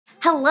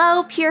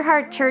Hello, Pure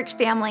Heart Church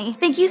family.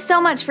 Thank you so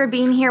much for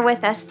being here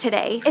with us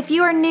today. If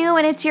you are new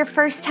and it's your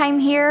first time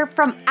here,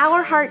 from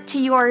our heart to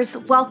yours,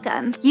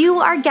 welcome. You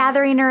are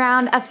gathering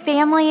around a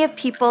family of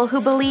people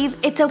who believe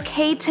it's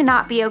okay to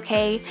not be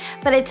okay,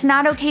 but it's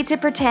not okay to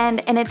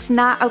pretend, and it's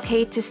not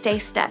okay to stay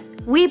stuck.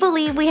 We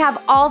believe we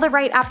have all the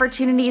right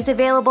opportunities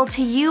available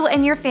to you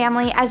and your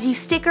family as you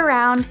stick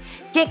around,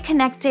 get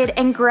connected,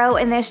 and grow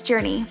in this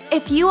journey.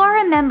 If you are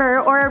a member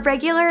or a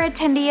regular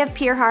attendee of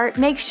Pure Heart,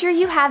 make sure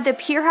you have the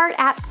Pure Heart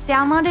app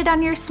downloaded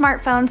on your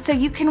smartphone so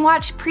you can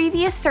watch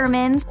previous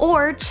sermons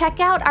or check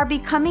out our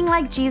Becoming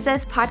Like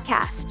Jesus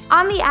podcast.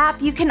 On the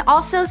app, you can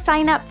also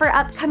sign up for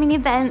upcoming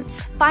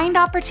events, find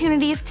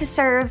opportunities to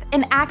serve,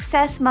 and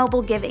access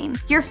mobile giving.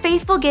 Your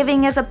faithful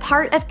giving is a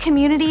part of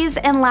communities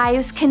and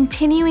lives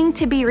continuing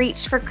to be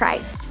reached for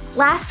Christ.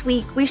 Last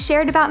week, we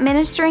shared about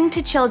ministering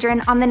to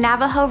children on the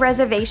Navajo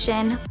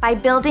reservation by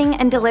building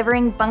and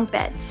delivering bunk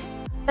beds.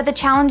 But the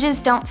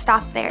challenges don't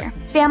stop there.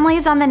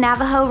 Families on the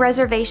Navajo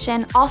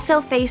reservation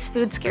also face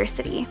food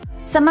scarcity.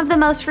 Some of the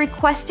most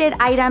requested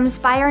items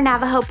by our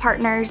Navajo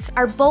partners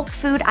are bulk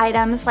food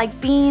items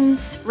like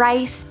beans,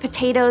 rice,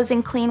 potatoes,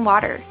 and clean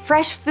water.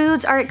 Fresh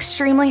foods are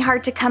extremely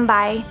hard to come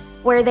by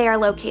where they are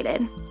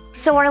located.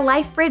 So our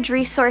LifeBridge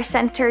Resource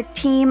Center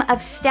team of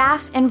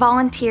staff and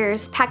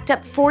volunteers packed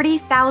up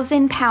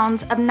 40,000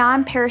 pounds of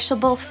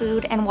non-perishable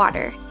food and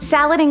water.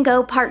 Salad &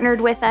 Go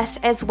partnered with us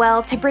as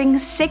well to bring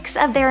 6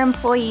 of their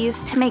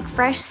employees to make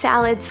fresh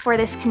salads for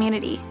this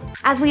community.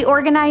 As we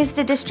organized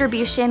the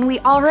distribution, we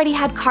already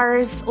had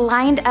cars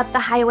lined up the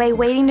highway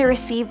waiting to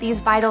receive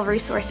these vital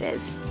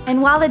resources.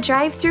 And while the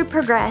drive-thru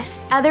progressed,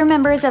 other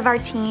members of our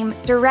team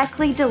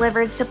directly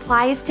delivered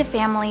supplies to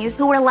families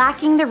who were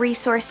lacking the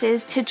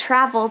resources to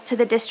travel to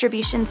the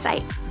distribution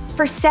site.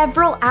 For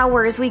several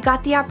hours, we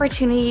got the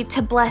opportunity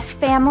to bless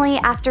family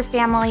after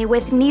family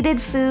with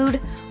needed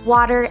food,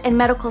 water, and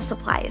medical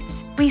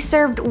supplies. We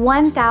served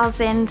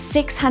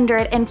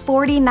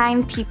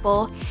 1,649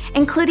 people,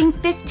 including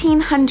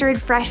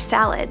 1,500 fresh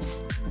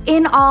salads.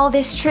 In all,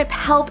 this trip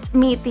helped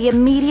meet the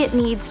immediate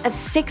needs of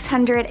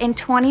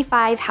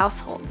 625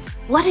 households.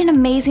 What an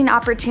amazing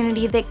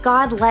opportunity that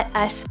God let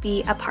us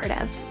be a part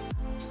of.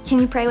 Can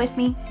you pray with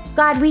me?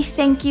 God, we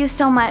thank you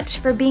so much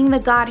for being the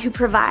God who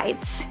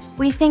provides.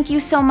 We thank you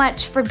so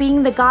much for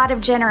being the God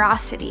of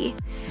generosity.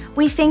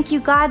 We thank you,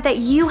 God, that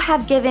you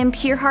have given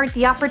Pure Heart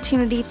the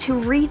opportunity to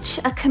reach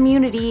a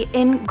community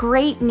in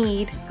great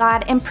need,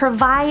 God, and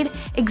provide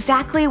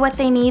exactly what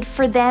they need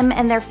for them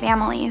and their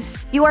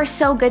families. You are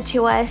so good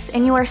to us,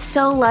 and you are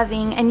so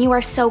loving, and you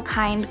are so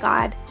kind,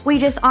 God. We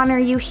just honor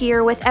you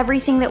here with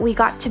everything that we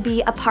got to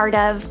be a part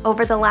of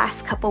over the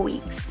last couple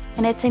weeks.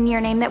 And it's in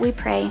your name that we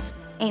pray.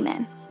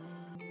 Amen.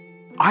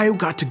 I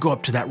got to go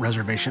up to that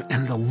reservation,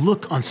 and the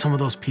look on some of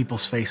those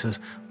people's faces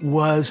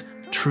was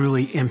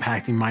truly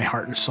impacting my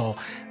heart and soul.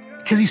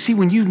 Because you see,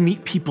 when you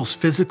meet people's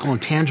physical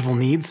and tangible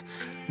needs,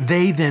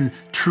 they then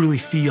truly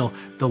feel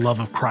the love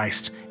of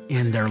Christ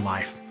in their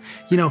life.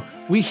 You know,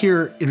 we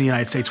here in the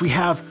United States, we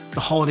have the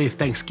holiday of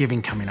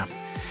Thanksgiving coming up.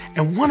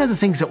 And one of the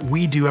things that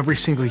we do every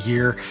single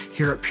year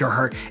here at Pure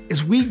Heart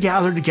is we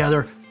gather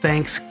together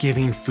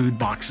Thanksgiving food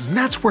boxes. And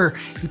that's where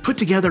you put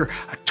together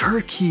a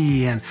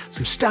turkey and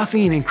some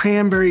stuffing and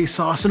cranberry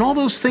sauce and all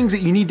those things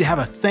that you need to have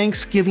a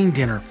Thanksgiving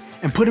dinner,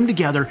 and put them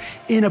together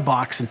in a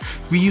box. And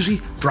we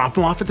usually drop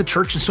them off at the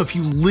church. And so if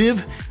you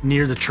live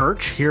near the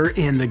church here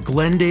in the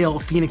Glendale,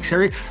 Phoenix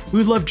area, we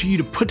would love you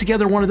to put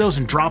together one of those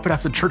and drop it off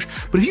at the church.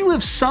 But if you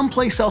live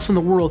someplace else in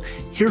the world,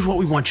 here's what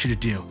we want you to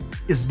do.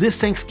 Is this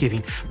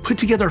Thanksgiving, put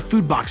together a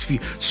food box. If you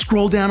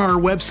scroll down on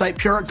our website,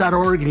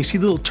 pureheart.org, and you see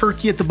the little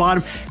turkey at the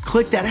bottom,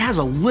 click that. It has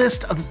a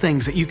list of the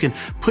things that you can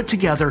put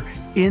together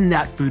in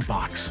that food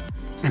box.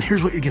 And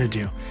here's what you're gonna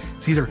do.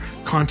 It's either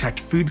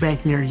contact a food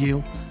bank near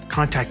you,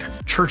 contact a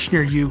church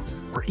near you,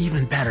 or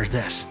even better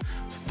this,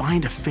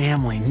 find a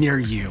family near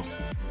you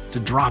to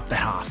drop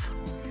that off.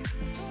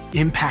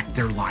 Impact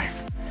their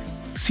life.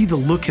 See the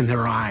look in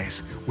their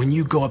eyes when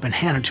you go up and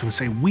hand it to them and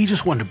say, we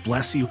just want to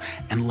bless you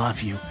and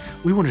love you.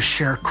 We want to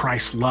share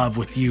Christ's love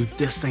with you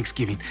this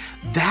Thanksgiving.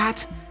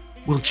 That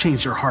will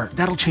change their heart.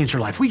 That'll change their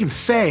life. We can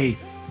say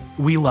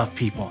we love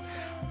people,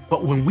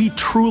 but when we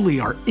truly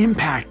are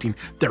impacting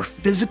their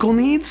physical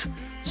needs,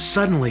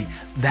 suddenly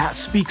that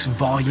speaks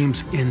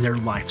volumes in their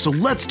life. So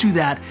let's do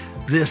that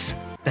this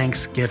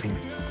Thanksgiving.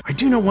 I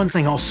do know one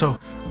thing also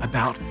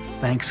about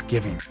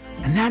Thanksgiving,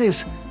 and that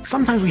is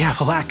sometimes we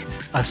have a lack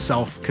of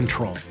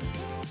self-control.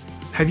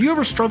 Have you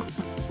ever struggled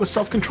with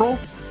self-control?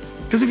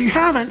 Because if you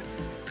haven't,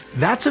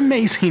 that's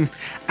amazing,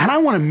 and I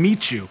want to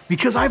meet you,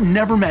 because I've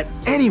never met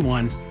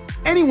anyone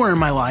anywhere in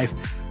my life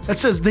that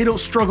says they don't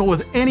struggle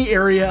with any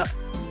area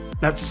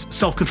that's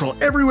self-control.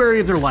 Every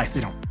area of their life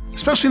they don't.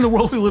 Especially in the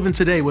world we live in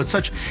today with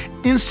such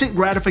instant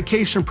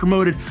gratification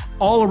promoted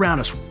all around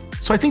us.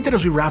 So I think that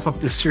as we wrap up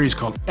this series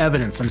called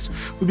Evidence, and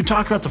we've been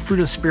talking about the fruit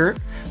of the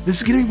Spirit, this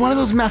is going to be one of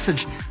those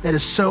messages that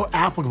is so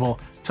applicable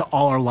to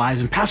all our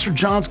lives. And Pastor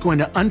John's going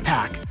to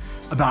unpack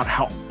about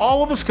how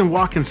all of us can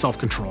walk in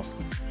self-control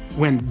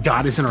when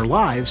God is in our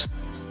lives,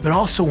 but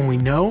also when we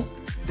know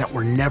that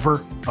we're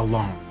never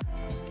alone.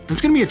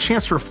 There's going to be a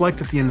chance to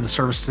reflect at the end of the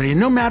service today, and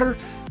no matter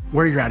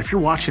where you're at, if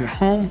you're watching at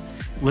home,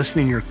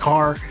 listening in your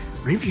car,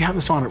 or if you have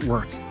this on at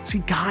work, see,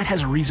 God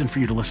has a reason for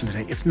you to listen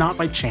today. It's not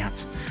by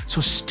chance. So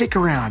stick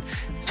around,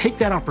 take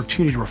that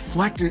opportunity to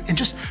reflect and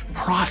just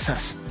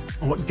process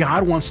on what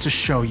God wants to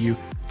show you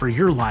for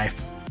your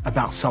life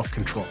about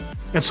self-control.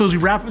 And so as we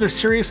wrap up this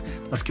series,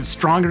 let's get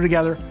stronger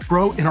together,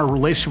 grow in our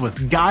relationship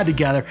with God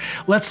together.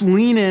 Let's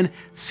lean in,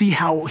 see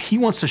how He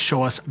wants to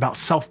show us about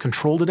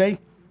self-control today.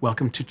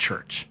 Welcome to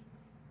church.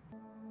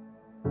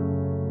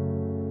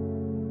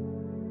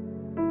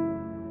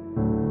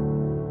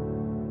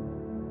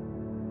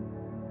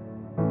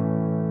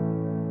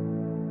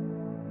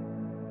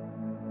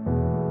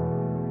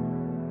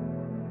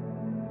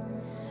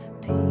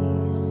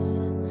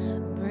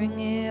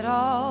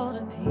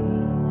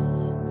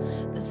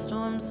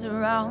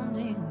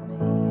 Surrounding me,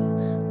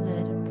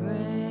 let it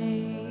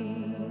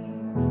break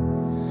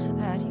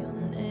at your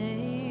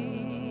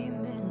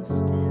name, and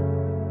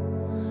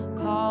still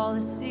call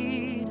the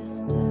sea to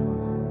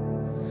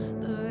still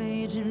the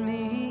rage in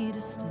me, to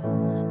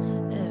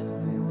still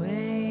every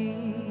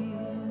wave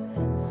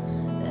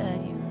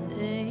at your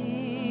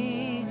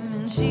name.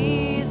 And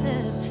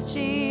Jesus,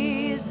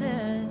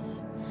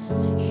 Jesus,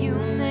 you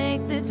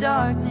make the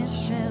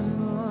darkness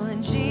tremble.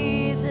 And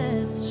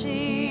Jesus,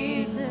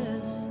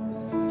 Jesus,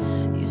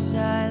 you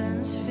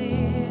silence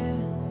fear.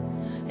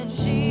 And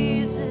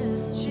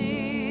Jesus,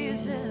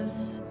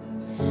 Jesus,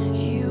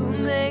 you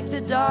make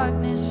the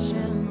darkness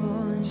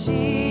tremble. And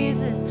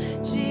Jesus,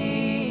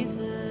 Jesus,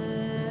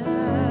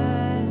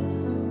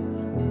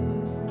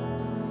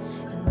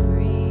 and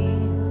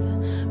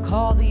breathe.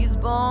 Call these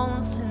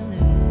bones to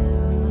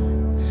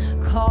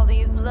live. Call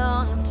these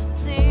lungs to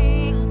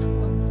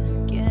sing once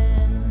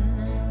again.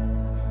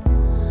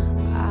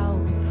 I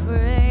will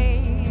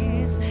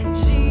praise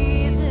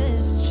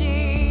Jesus,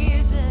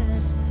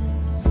 Jesus,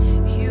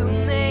 you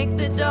make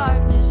the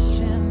darkness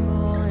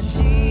tremble. And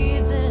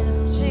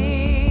Jesus,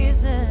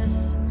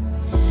 Jesus,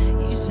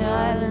 you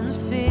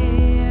silence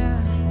fear.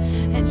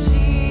 And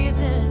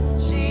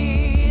Jesus,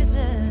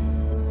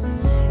 Jesus,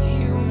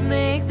 you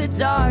make the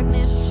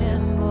darkness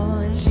tremble.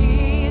 And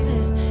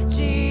Jesus,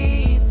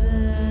 Jesus,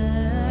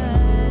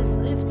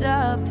 lift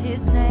up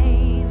His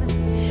name.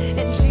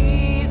 And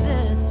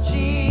Jesus,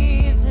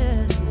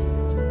 Jesus,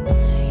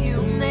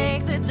 you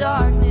make the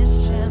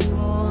darkness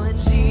tremble. And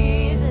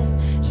Jesus,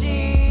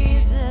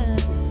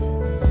 Jesus,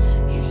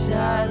 you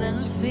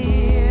silence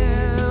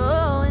fear.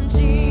 Oh, and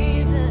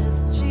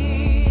Jesus,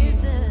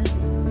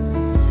 Jesus,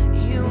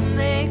 you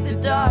make the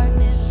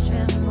darkness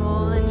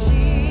tremble. And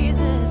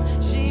Jesus,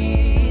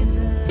 Jesus,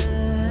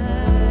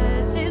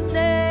 His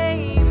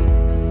name,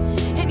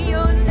 and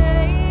your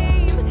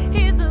name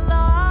is a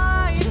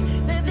light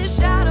that the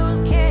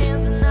shadows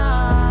can't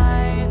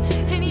deny.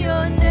 And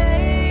your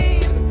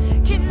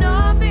name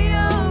cannot be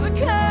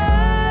overcome.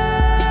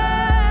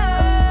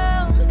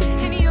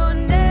 And your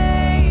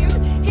name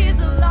is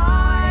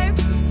alive,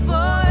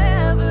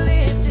 forever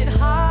lifted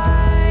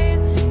high.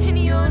 And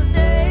your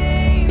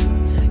name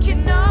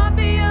cannot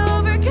be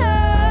overcome.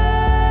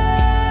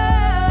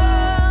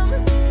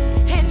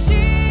 And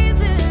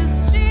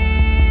Jesus,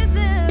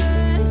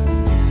 Jesus,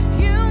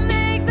 you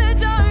make the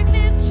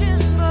darkness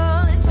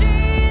tremble. And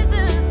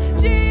Jesus,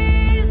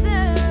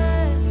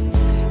 Jesus,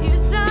 you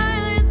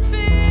silence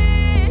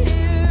fear.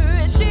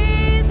 And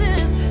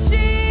Jesus,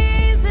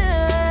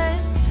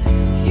 Jesus,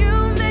 you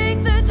make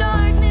the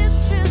darkness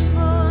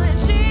tremble. And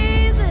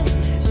Jesus,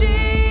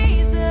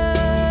 Jesus,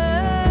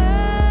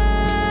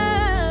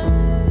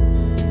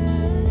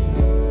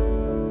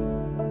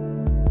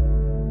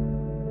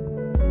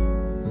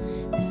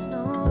 there's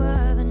no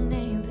other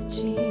name but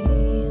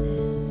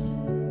Jesus.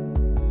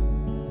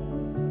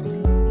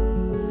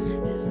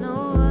 There's no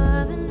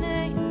other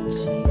name but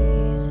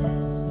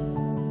Jesus.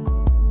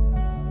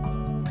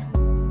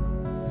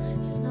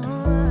 There's no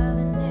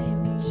other name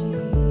but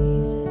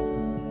Jesus.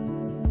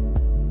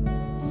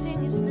 Sing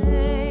His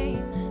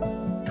name.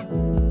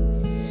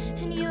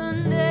 And your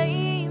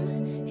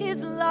name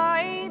is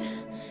light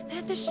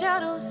that the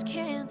shadows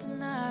can't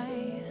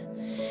deny.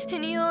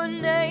 And your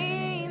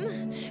name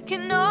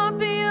cannot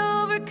be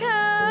overcome.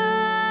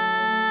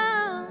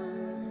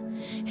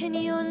 And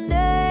your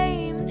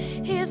name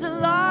is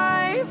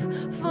alive,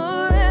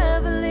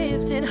 forever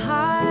lifted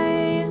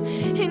high.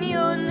 And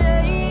your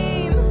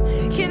name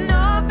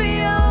cannot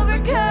be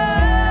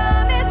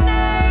overcome. His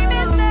name,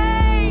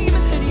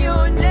 and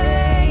your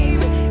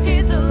name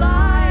is a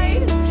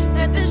light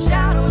that the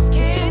shadows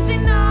can't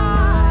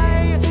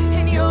deny.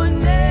 And your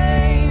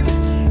name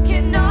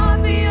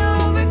cannot be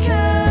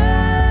overcome.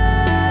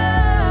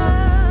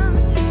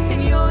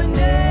 And your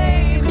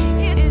name,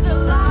 it is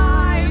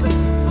alive,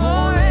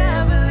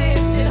 forever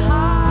lifted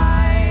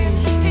high.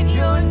 And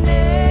your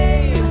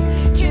name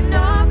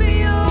cannot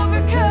be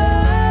overcome.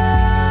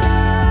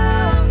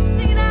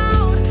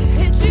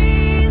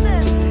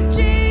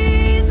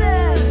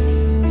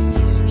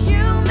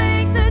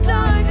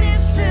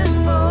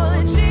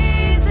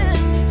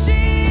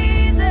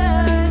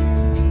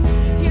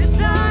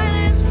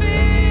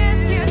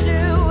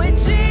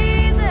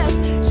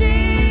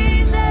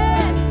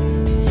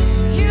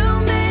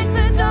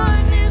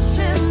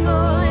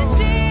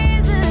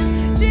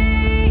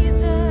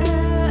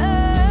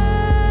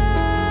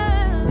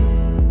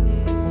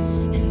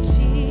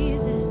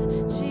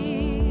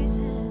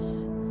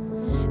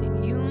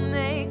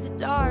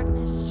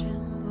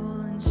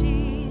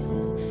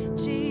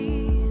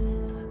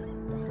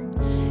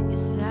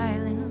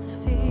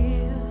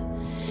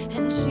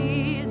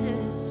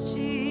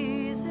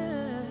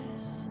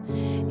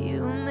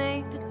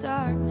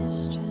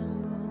 darkness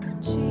tremble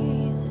when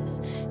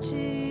Jesus,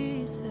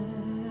 Jesus.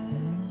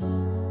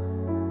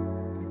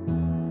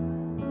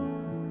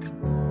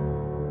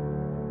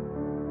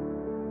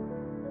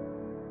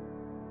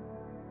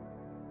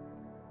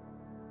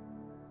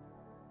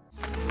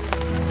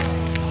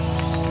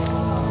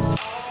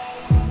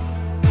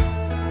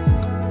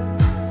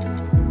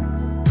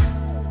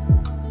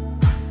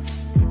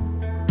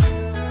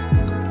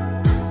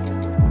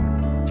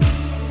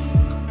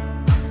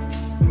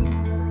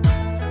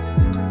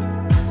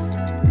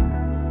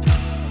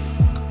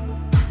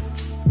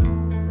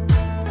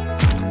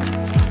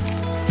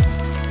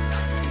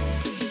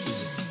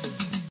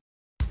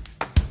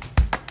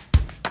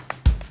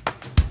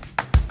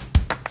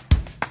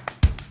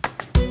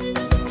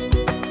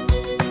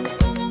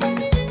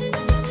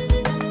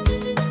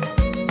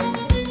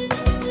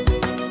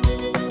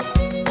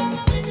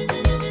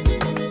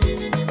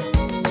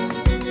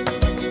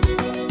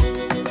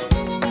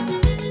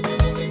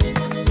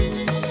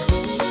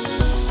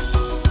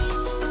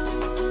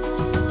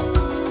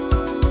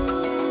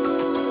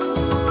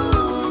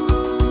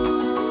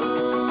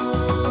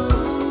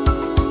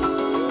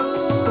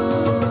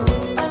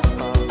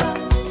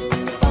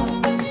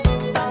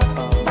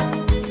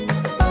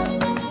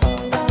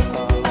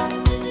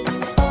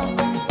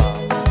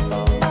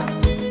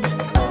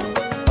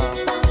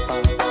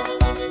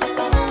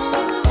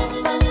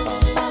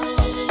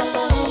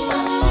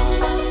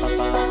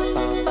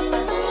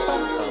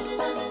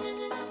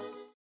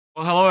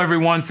 Well, hello,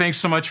 everyone. Thanks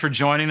so much for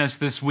joining us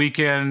this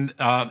weekend.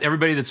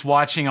 Everybody that's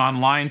watching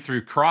online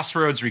through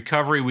Crossroads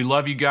Recovery, we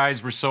love you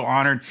guys. We're so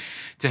honored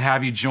to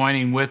have you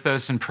joining with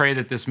us and pray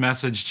that this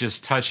message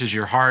just touches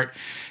your heart.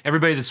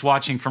 Everybody that's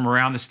watching from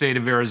around the state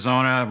of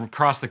Arizona,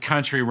 across the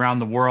country, around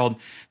the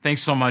world,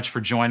 thanks so much for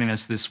joining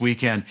us this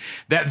weekend.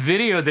 That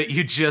video that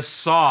you just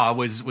saw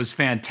was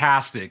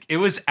fantastic. It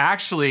was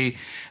actually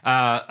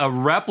a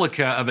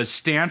replica of a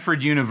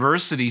Stanford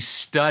University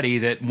study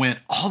that went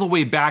all the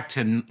way back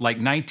to like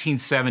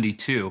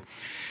 1972.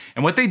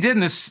 And what they did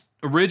in this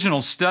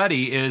original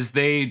study is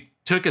they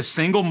took a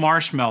single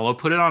marshmallow,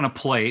 put it on a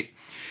plate,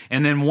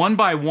 and then one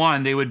by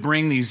one, they would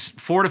bring these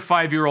 4 to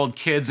 5 year old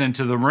kids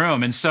into the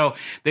room. And so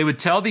they would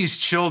tell these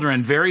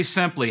children very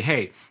simply,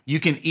 hey, you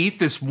can eat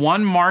this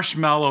one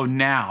marshmallow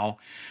now,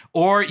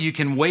 or you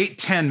can wait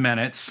 10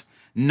 minutes,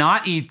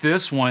 not eat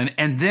this one,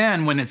 and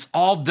then when it's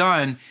all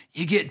done,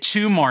 you get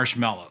 2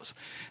 marshmallows.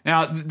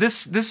 Now,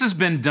 this has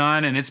been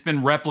done and it's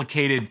been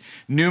replicated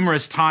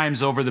numerous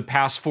times over the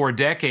past 4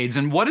 decades.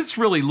 And what it's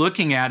really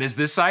looking at is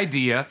this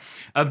idea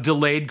of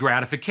delayed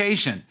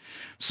gratification.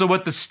 So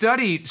what the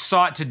study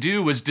sought to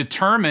do was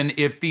determine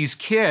if these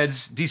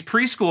kids, these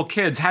preschool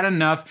kids, had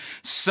enough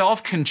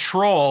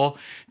self-control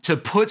to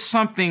put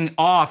something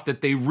off that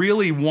they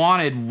really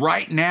wanted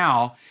right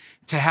now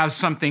to have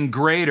something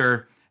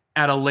greater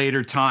at a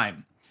later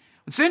time.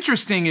 What's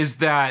interesting is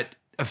that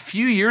a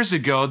few years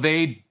ago,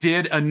 they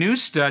did a new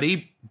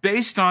study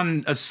based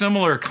on a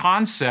similar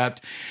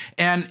concept,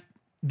 and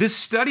this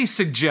study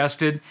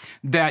suggested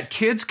that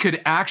kids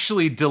could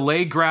actually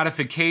delay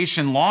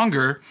gratification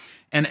longer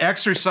and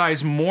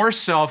exercise more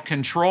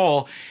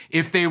self-control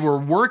if they were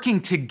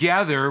working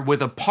together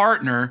with a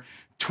partner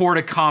toward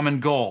a common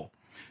goal.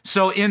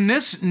 So in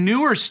this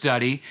newer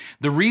study,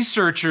 the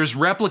researchers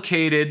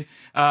replicated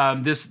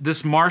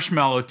this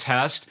marshmallow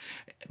test,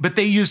 but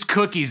they used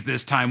cookies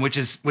this time, which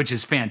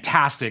is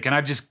fantastic. And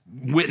I'm just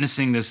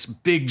witnessing this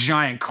big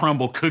giant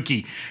crumble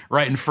cookie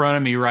right in front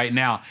of me right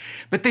now.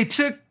 But they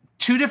took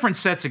 2 different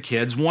sets of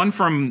kids, one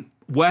from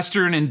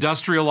Western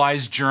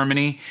industrialized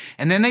Germany,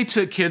 and then they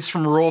took kids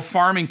from rural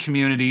farming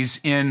communities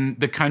in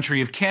the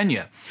country of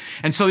Kenya.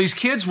 And so these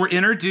kids were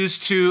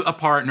introduced to a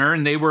partner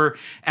and they were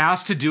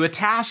asked to do a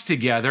task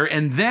together,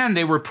 and then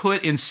they were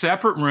put in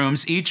separate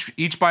rooms,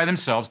 each by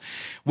themselves,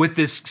 with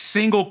this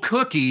single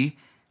cookie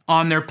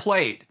on their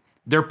plate.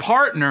 Their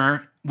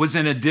partner was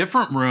in a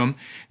different room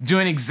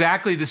doing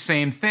exactly the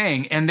same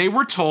thing, and they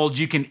were told,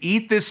 you can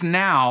eat this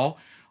now,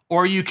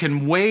 or you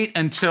can wait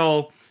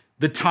until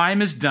the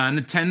time is done,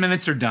 the 10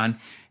 minutes are done,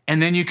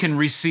 and then you can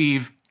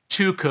receive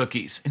 2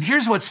 cookies. And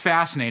here's what's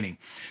fascinating.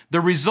 The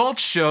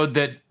results showed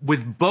that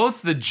with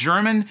both the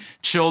German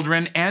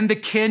children and the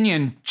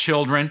Kenyan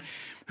children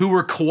who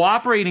were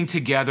cooperating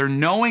together,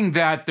 knowing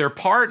that their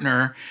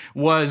partner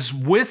was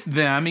with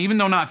them, even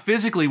though not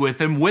physically with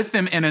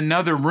them in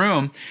another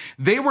room,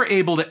 they were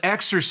able to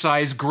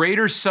exercise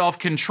greater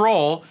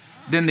self-control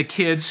than the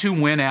kids who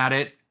went at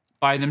it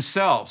by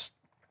themselves.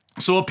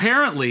 So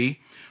apparently,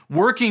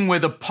 working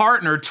with a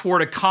partner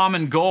toward a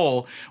common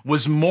goal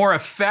was more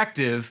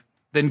effective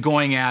than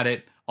going at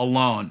it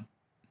alone.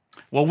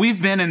 Well,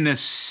 we've been in this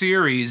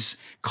series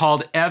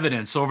called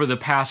Evidence over the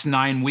past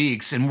 9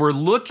 weeks, and we're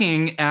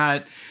looking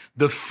at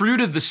the fruit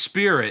of the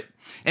Spirit.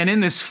 And in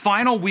this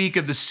final week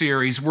of the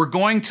series, we're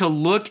going to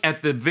look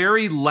at the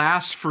very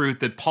last fruit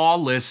that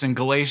Paul lists in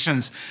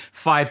Galatians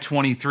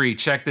 5:23.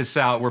 Check this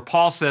out, where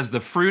Paul says the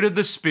fruit of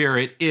the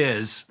Spirit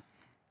is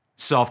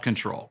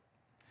self-control.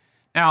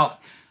 Now,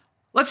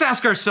 let's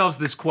ask ourselves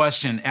this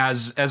question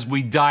as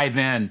we dive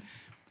in.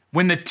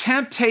 when the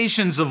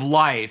temptations of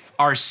life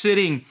are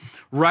sitting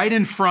right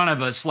in front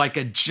of us like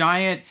a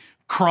giant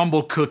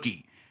crumble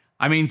cookie.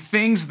 I mean,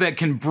 things that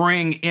can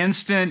bring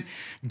instant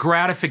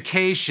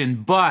gratification,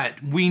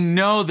 but we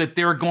know that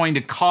they're going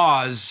to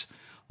cause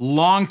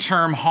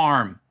long-term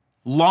harm,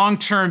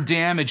 long-term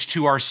damage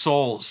to our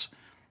souls,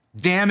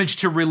 damage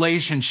to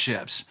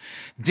relationships,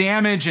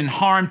 damage and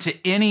harm to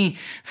any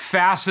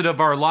facet of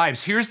our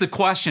lives. Here's the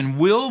question: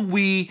 will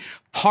we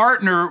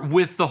partner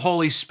with the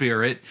Holy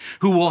Spirit,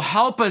 who will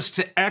help us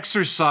to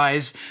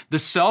exercise the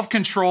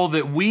self-control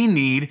that we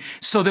need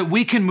so that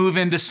we can move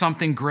into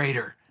something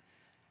greater?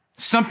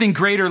 Something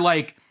greater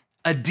like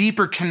a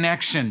deeper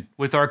connection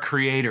with our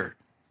Creator,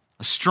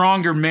 a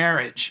stronger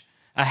marriage,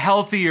 a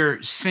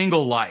healthier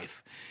single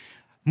life,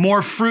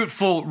 more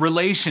fruitful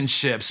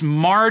relationships,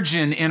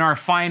 margin in our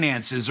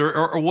finances,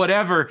 or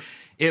whatever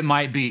it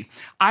might be.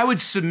 I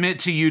would submit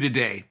to you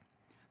today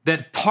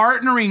that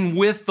partnering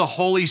with the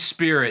Holy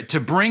Spirit to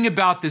bring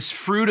about this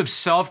fruit of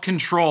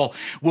self-control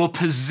will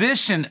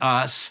position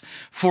us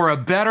for a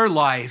better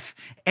life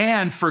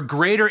and for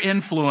greater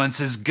influence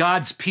as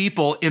God's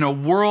people in a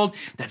world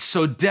that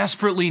so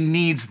desperately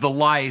needs the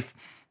life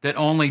that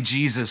only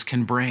Jesus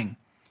can bring.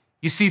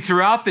 You see,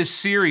 throughout this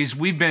series,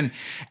 we've been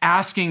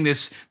asking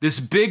this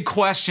big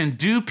question: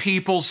 do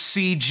people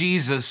see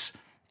Jesus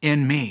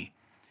in me?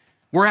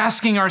 We're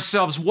asking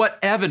ourselves, what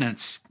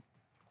evidence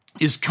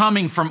is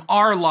coming from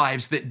our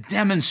lives that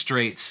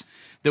demonstrates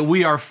that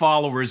we are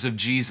followers of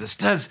Jesus?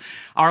 Does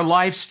our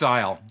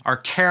lifestyle, our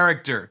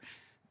character,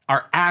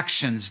 our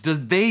actions,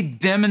 does they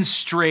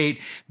demonstrate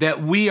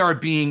that we are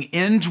being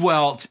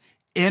indwelt,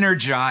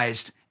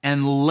 energized,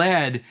 and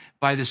led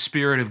by the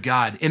Spirit of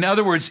God? In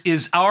other words,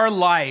 is our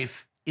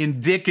life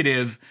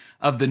indicative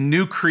of the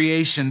new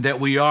creation that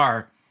we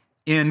are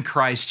in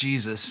Christ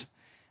Jesus?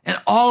 And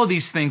all of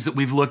these things that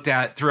we've looked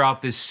at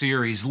throughout this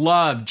series: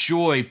 love,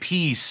 joy,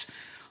 peace,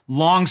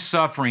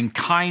 long-suffering,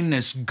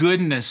 kindness,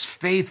 goodness,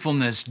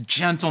 faithfulness,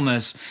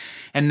 gentleness,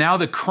 and now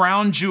the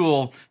crown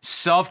jewel,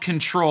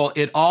 self-control,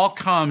 it all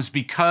comes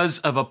because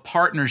of a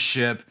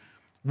partnership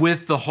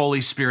with the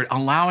Holy Spirit,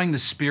 allowing the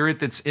Spirit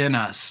that's in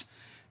us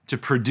to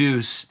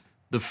produce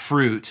the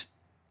fruit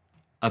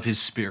of His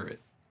Spirit.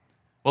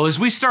 Well, as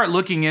we start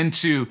looking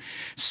into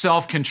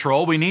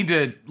self-control, we need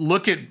to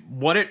look at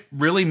what it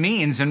really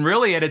means. And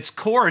really, at its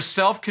core,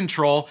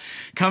 self-control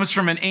comes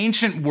from an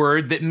ancient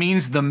word that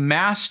means the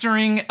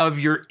mastering of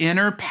your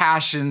inner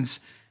passions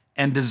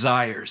and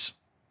desires.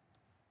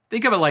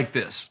 Think of it like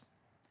this.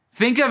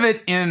 Think of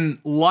it in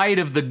light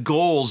of the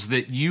goals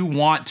that you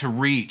want to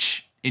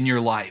reach in your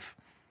life.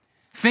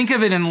 Think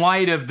of it in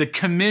light of the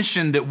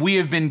commission that we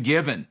have been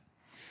given.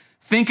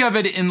 Think of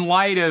it in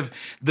light of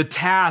the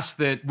task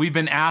that we've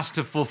been asked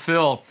to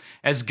fulfill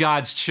as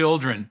God's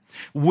children.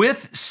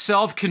 With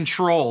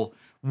self-control,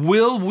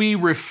 will we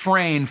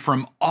refrain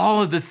from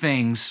all of the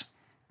things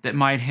that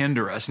might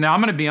hinder us? Now, I'm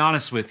going to be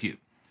honest with you.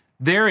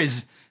 There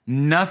is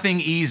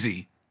nothing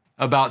easy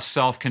about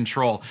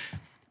self-control.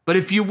 But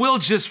if you will,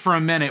 just for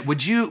a minute,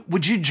 would you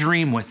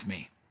dream with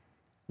me?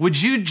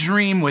 Would you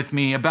dream with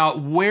me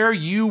about where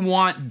you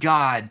want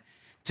God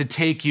to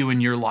take you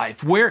in your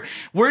life? Where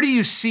do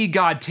you see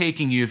God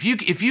taking you? If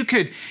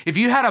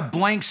you had a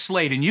blank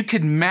slate and you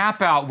could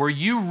map out where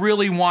you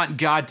really want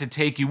God to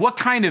take you, what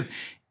kind of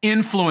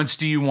influence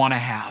do you want to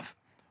have?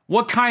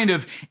 What kind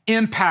of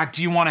impact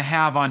do you want to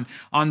have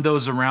on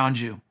those around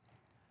you?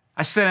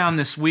 I sat down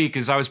this week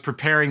as I was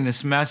preparing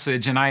this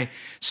message, and I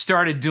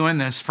started doing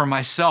this for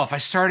myself. I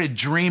started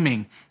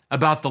dreaming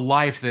about the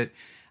life that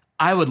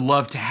I would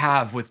love to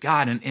have with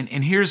God.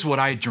 And here's what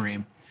I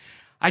dream.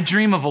 I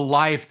dream of a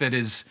life that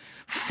is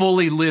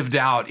fully lived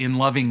out in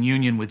loving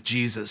union with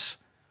Jesus.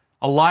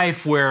 A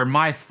life where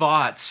my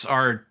thoughts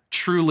are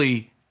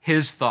truly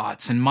His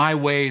thoughts and my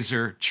ways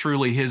are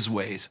truly His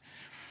ways.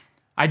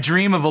 I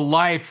dream of a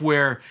life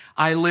where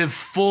I live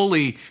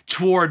fully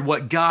toward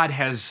what God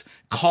has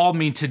called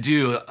me to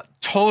do,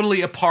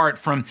 totally apart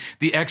from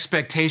the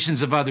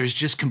expectations of others,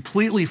 just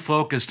completely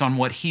focused on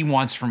what He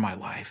wants for my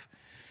life.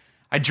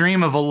 I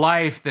dream of a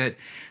life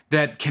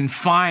that can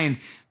find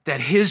that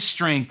His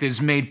strength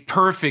is made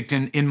perfect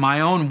in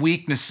my own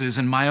weaknesses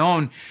and my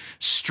own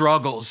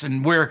struggles,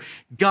 and where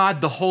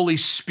God, the Holy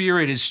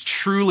Spirit, is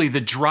truly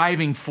the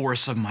driving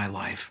force of my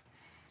life.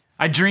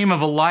 I dream of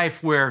a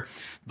life where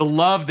the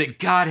love that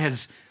God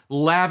has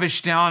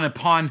lavished down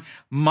upon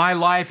my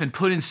life and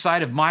put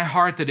inside of my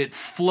heart, that it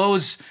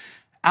flows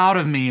out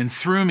of me and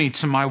through me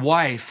to my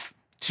wife,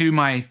 to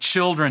my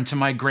children, to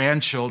my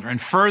grandchildren,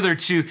 further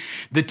to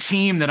the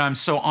team that I'm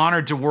so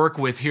honored to work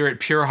with here at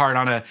Pure Heart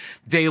on a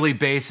daily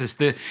basis,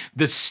 the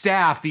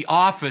staff, the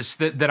office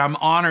that I'm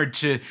honored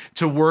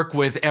to work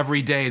with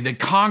every day, the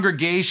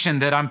congregation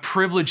that I'm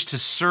privileged to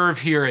serve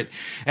here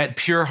at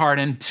Pure Heart,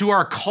 and to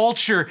our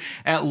culture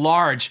at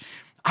large.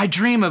 I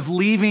dream of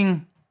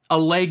leaving a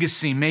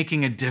legacy,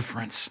 making a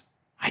difference.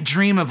 I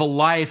dream of a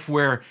life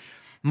where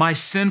my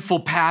sinful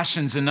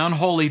passions and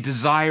unholy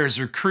desires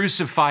are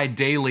crucified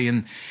daily,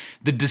 and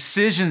the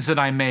decisions that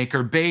I make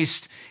are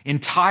based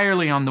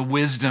entirely on the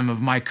wisdom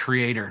of my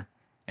Creator.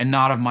 and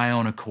not of my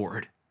own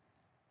accord.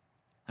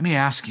 Let me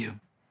ask you,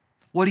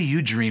 what do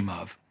you dream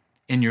of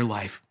in your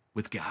life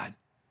with God?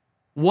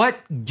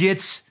 What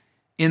gets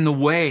in the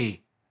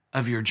way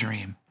of your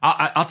dream?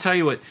 I'll tell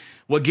you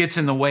what gets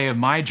in the way of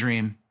my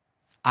dream.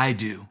 I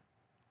do.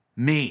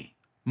 Me,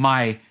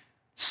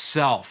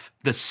 myself,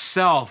 the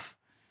self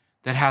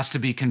that has to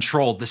be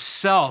controlled, the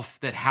self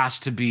that has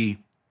to be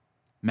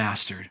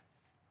mastered.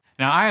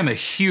 Now, I am a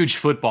huge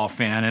football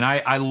fan, and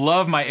I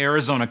love my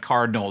Arizona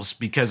Cardinals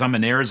because I'm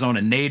an Arizona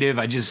native.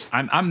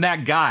 I'm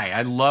that guy.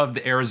 I love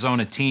the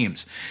Arizona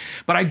teams.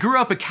 But I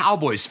grew up a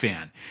Cowboys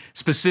fan,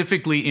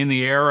 specifically in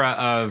the era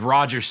of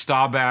Roger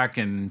Staubach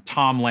and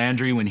Tom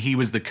Landry when he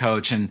was the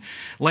coach. And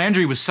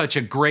Landry was such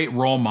a great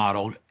role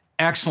model,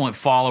 excellent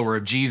follower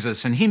of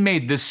Jesus. And he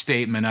made this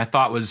statement I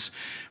thought was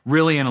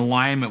really in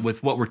alignment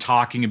with what we're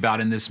talking about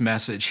in this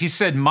message. He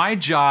said, "My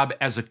job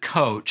as a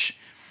coach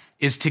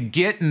is to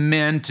get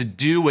men to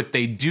do what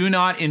they do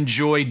not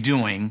enjoy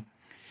doing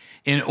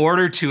in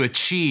order to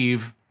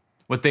achieve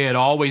what they had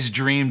always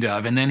dreamed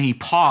of." And then he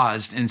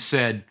paused and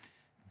said,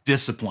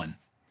 discipline.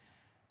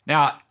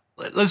 Now,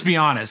 let's be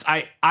honest.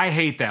 I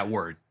hate that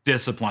word,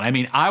 discipline. I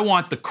mean, I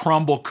want the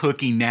crumble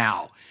cookie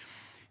now.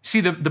 See,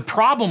 the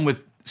problem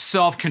with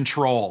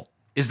self-control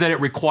is that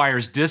it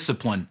requires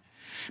discipline.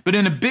 But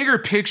in a bigger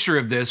picture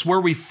of this, where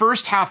we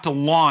first have to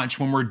launch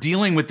when we're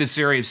dealing with this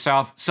area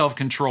of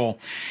self-control,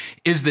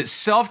 is that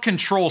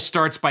self-control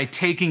starts by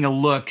taking a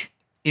look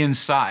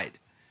inside.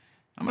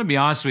 I'm going to be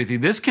honest with you,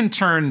 this can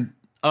turn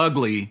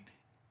ugly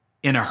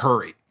in a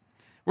hurry.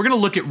 We're going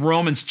to look at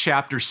Romans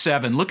chapter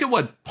 7. Look at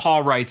what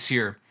Paul writes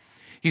here.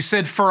 He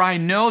said, "For I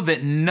know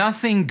that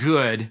nothing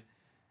good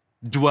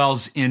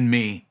dwells in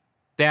me,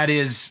 that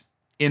is,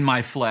 in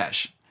my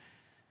flesh.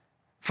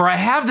 For I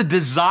have the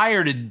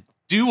desire to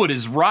do what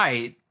is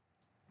right,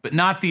 but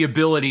not the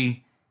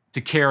ability to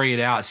carry it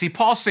out." See,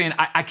 Paul's saying,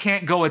 I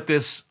can't go at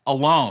this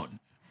alone.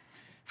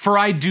 "For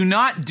I do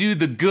not do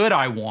the good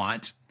I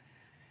want,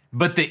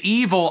 but the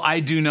evil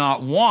I do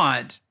not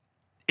want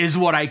is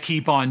what I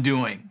keep on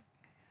doing.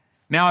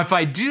 Now, if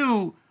I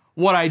do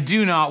what I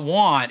do not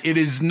want, it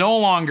is no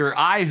longer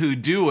I who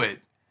do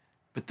it,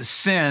 but the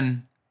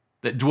sin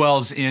that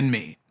dwells in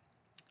me."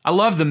 I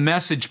love the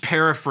Message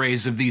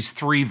paraphrase of these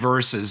 3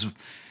 verses. It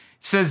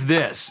says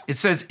this, it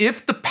says,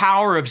 "If the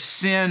power of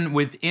sin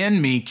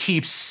within me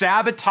keeps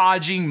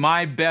sabotaging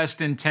my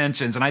best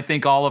intentions," and I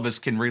think all of us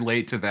can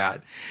relate to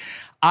that,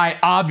 "I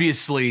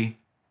obviously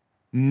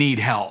need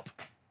help.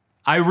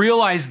 I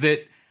realize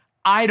that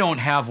I don't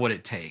have what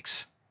it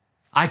takes.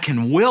 I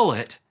can will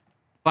it,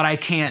 but I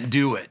can't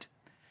do it.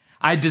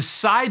 I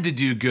decide to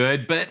do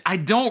good, but I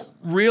don't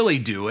really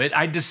do it.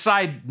 I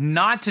decide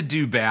not to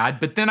do bad,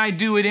 but then I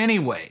do it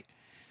anyway.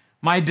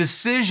 My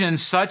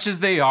decisions, such as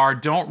they are,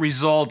 don't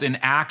result in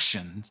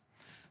action.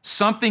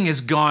 Something has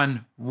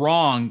gone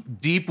wrong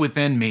deep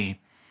within me,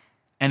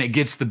 and it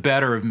gets the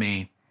better of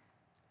me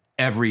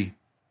every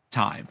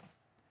time."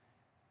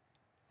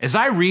 As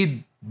I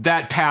read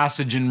that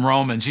passage in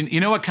Romans, you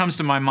know what comes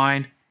to my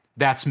mind?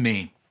 That's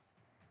me.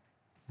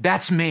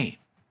 That's me.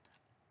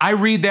 I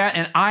read that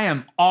and I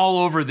am all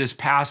over this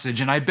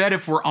passage. And I bet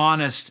if we're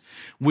honest,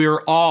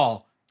 we're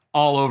all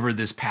over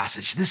this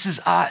passage. This is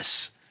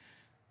us.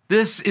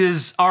 This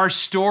is our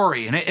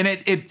story. And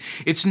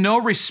it's no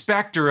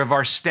respecter of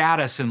our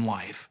status in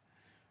life,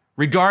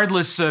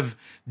 regardless of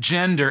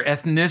gender,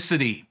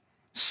 ethnicity,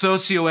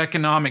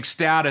 socioeconomic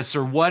status,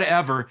 or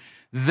whatever.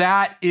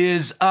 That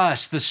is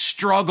us. The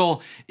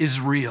struggle is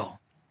real.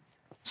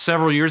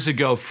 Several years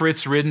ago,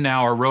 Fritz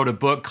Ridenour wrote a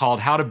book called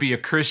How to Be a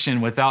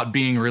Christian Without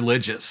Being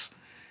Religious.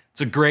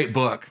 It's a great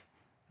book.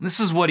 This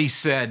is what he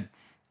said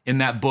in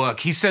that book.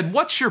 He said,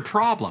 "What's your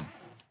problem?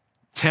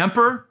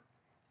 Temper?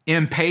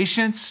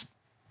 Impatience?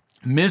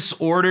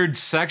 Misordered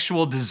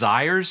sexual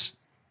desires?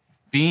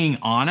 Being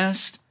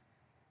honest?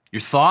 Your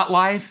thought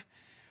life?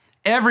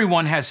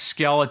 Everyone has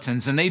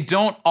skeletons, and they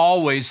don't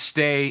always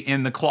stay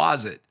in the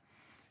closet.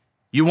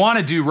 You want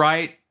to do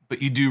right,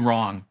 but you do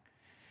wrong.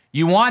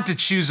 You want to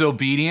choose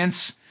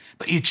obedience,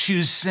 but you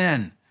choose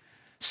sin.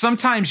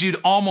 Sometimes you'd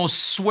almost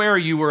swear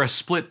you were a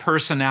split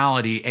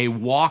personality, a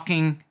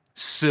walking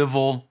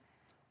civil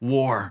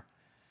war."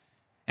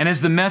 And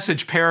as the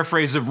Message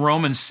paraphrase of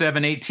Romans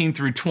 7:18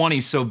 through 20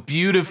 so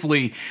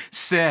beautifully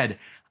said,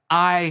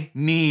 I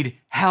need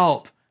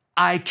help.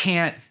 I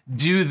can't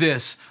do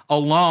this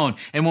alone.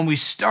 And when we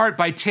start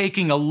by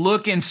taking a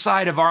look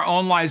inside of our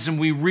own lives and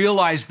we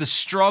realize the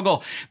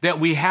struggle that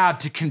we have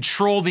to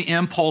control the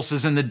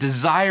impulses and the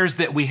desires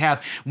that we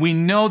have, we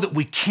know that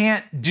we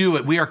can't do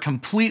it. We are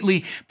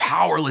completely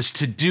powerless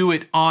to do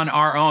it on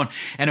our own.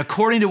 And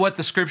according to what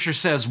the scripture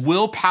says,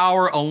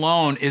 willpower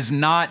alone is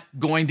not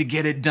going to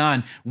get it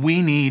done.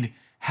 We need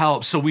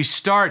help. So we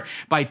start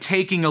by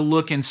taking a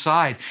look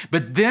inside.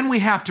 But then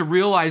we have to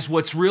realize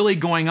what's really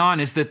going on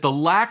is that the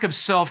lack of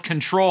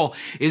self-control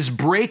is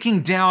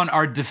breaking down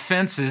our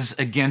defenses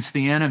against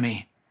the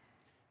enemy.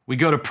 We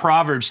go to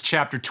Proverbs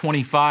chapter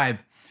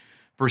 25,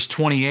 verse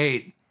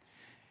 28.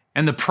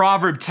 And the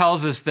proverb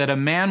tells us that a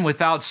man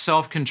without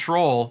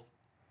self-control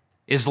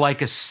is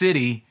like a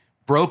city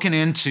broken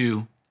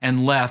into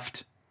and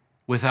left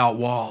without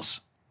walls.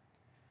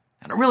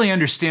 I don't really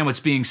understand what's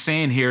being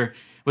said here.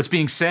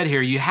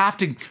 You have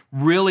to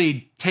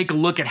really take a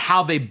look at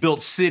how they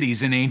built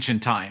cities in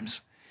ancient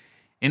times.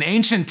 In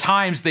ancient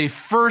times, they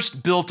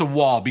first built a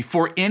wall.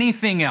 Before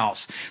anything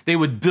else, they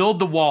would build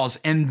the walls,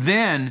 and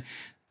then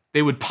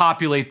they would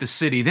populate the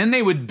city. Then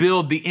they would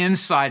build the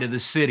inside of the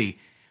city,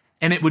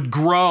 and it would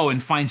grow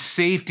and find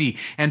safety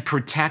and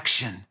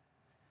protection.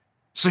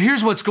 So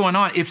here's what's going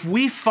on. If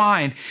we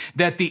find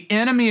that the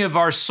enemy of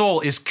our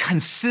soul is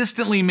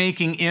consistently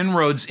making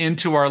inroads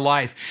into our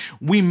life,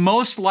 we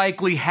most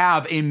likely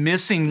have a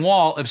missing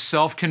wall of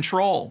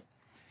self-control.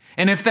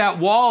 And if that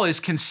wall is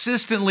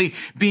consistently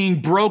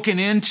being broken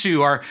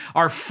into,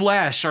 our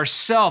flesh, our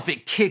self,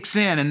 it kicks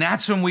in, and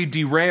that's when we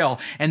derail,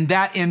 and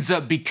that ends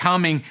up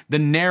becoming the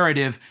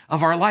narrative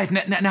of our life.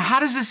 Now, how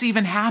does this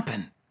even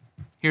happen?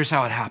 Here's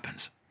how it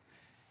happens.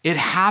 It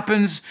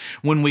happens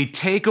when we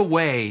take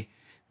away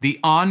the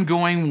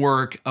ongoing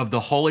work of the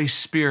Holy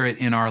Spirit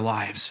in our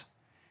lives.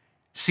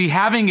 See,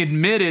 having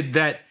admitted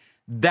that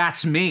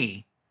that's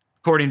me,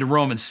 according to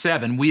Romans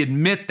 7, we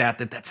admit that's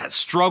that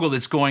struggle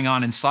that's going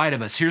on inside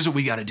of us. Here's what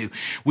we got to do.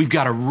 We've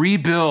got to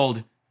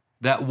rebuild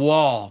that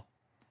wall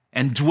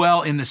and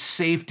dwell in the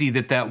safety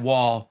that that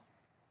wall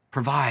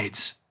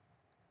provides.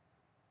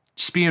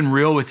 Just being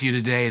real with you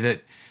today,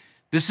 that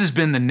this has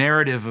been the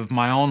narrative of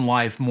my own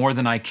life more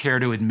than I care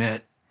to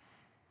admit.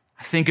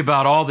 I think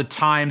about all the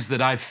times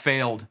that I've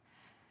failed,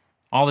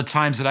 all the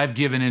times that I've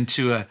given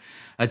into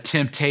a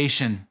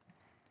temptation,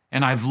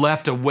 and I've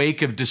left a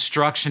wake of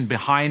destruction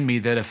behind me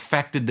that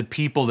affected the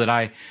people that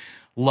I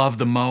love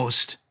the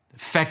most,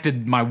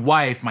 affected my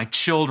wife, my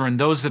children,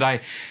 those that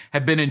I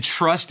have been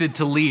entrusted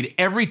to lead.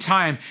 Every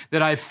time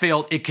that I've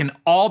failed, it can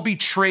all be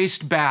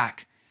traced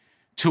back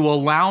to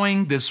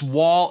allowing this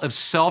wall of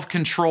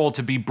self-control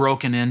to be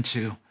broken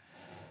into.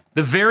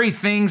 The very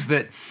things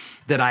that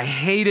I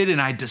hated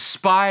and I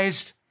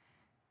despised,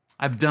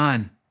 I've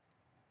done.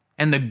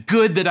 And the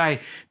good that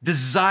I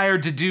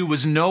desired to do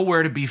was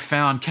nowhere to be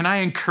found. Can I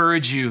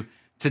encourage you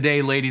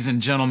today, ladies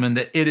and gentlemen,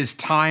 that it is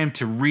time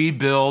to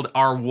rebuild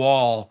our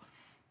wall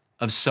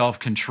of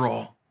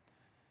self-control?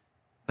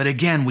 But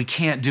again, we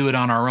can't do it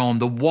on our own.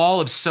 The wall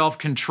of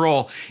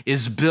self-control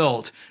is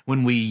built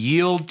when we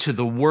yield to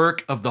the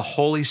work of the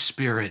Holy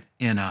Spirit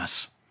in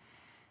us.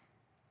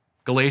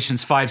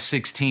 Galatians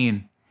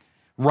 5:16.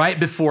 Right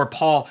before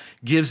Paul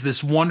gives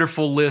this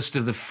wonderful list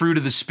of the fruit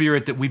of the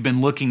Spirit that we've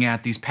been looking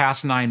at these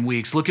past 9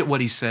 weeks, look at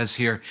what he says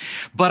here.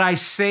 But I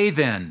say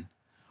then,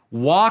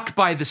 walk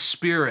by the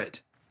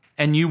Spirit,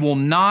 and you will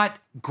not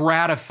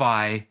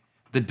gratify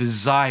the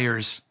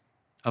desires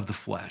of the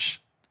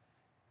flesh.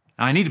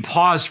 Now, I need to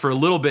pause for a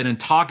little bit and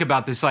talk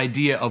about this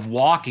idea of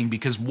walking,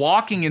 because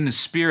walking in the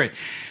Spirit,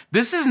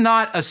 this is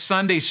not a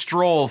Sunday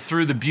stroll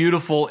through the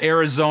beautiful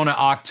Arizona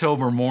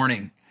October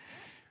morning.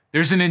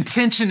 There's an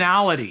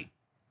intentionality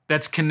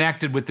that's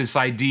connected with this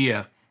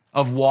idea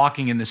of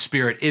walking in the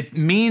Spirit. It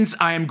means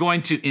I am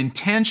going to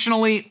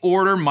intentionally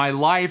order my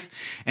life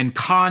and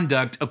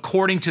conduct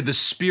according to the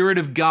Spirit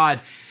of God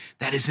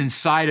that is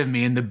inside of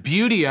me. And the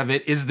beauty of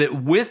it is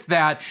that with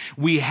that,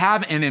 we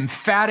have an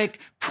emphatic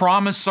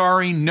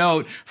promissory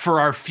note for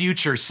our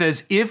future. It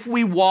says, if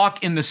we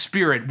walk in the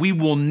Spirit, we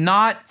will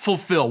not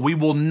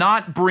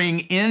bring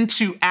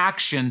into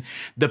action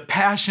the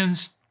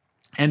passions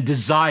and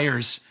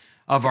desires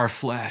of our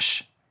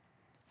flesh.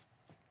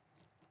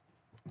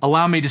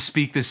 Allow me to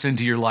speak this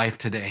into your life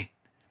today.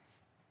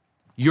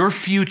 Your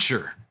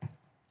future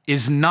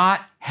is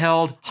not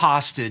held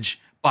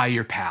hostage by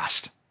your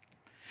past.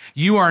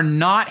 You are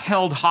not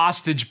held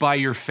hostage by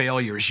your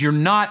failures. You're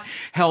not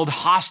held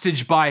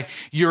hostage by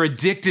your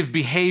addictive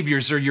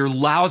behaviors or your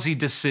lousy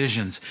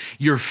decisions.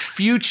 Your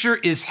future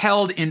is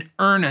held in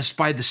earnest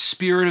by the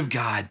Spirit of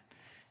God.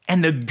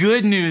 And the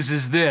good news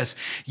is this: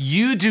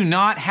 you do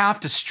not have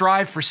to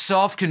strive for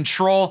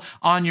self-control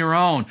on your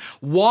own.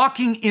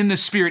 Walking in the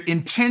Spirit,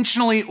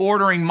 intentionally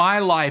ordering my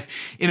life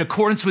in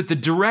accordance with the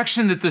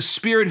direction that the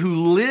Spirit who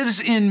lives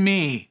in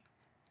me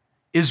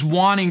is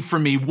wanting for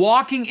me.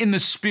 Walking in the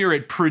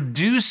Spirit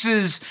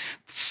produces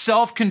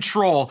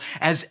self-control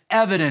as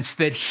evidence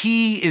that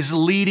He is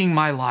leading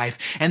my life.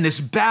 And this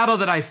battle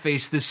that I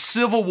face, this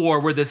civil war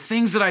where the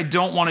things that I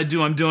don't want to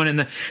do, I'm doing,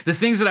 and the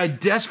things that I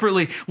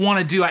desperately want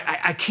to do,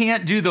 I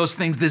can't do those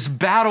things. This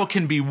battle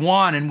can be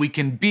won, and we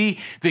can be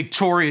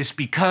victorious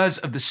because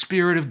of the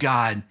Spirit of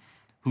God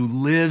who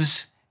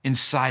lives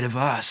inside of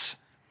us.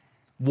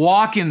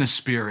 Walk in the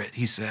Spirit,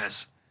 he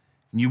says,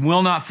 and you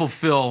will not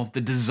fulfill the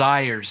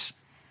desires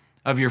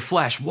of your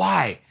flesh.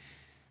 Why?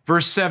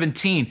 Verse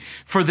 17,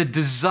 for the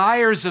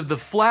desires of the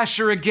flesh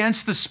are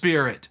against the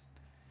Spirit.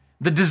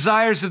 The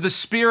desires of the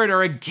Spirit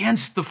are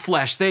against the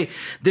flesh.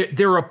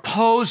 They're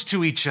opposed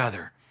to each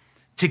other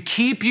to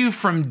keep you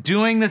from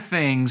doing the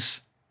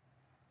things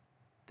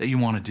that you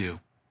want to do,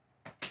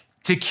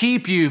 to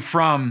keep you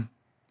from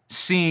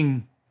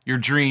seeing your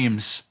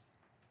dreams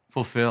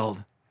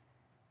fulfilled.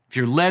 If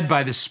you're led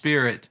by the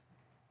Spirit,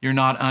 you're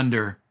not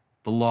under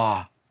the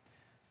law.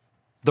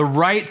 The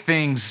right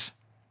things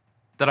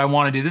that I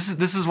want to do.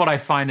 This is what I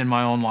find in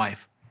my own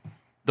life.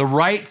 The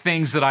right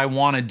things that I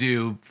want to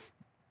do,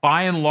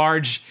 by and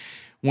large,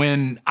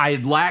 when I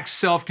lack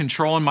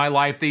self-control in my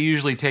life, they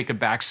usually take a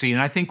backseat.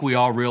 And I think we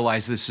all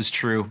realize this is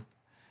true.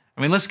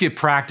 I mean, let's get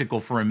practical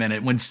for a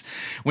minute.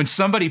 When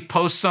somebody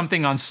posts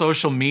something on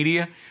social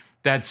media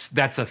that's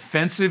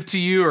offensive to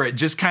you, or it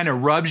just kind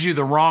of rubs you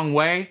the wrong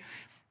way,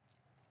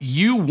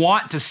 you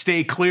want to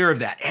stay clear of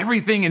that.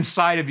 Everything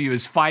inside of you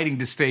is fighting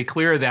to stay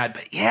clear of that,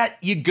 but yet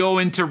you go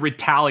into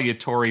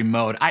retaliatory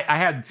mode.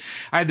 I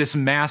had this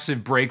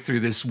massive breakthrough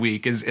this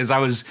week as I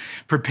was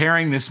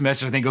preparing this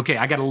message. I think, okay,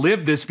 I got to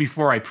live this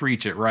before I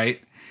preach it,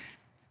 right?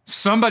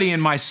 Somebody in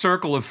my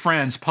circle of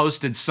friends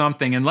posted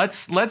something, and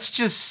let's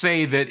just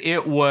say that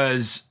it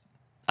was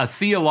a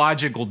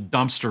theological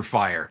dumpster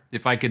fire,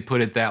 if I could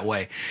put it that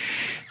way.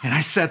 And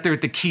I sat there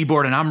at the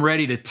keyboard and I'm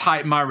ready to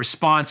type my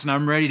response and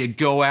I'm ready to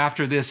go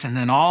after this. And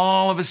then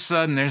all of a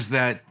sudden there's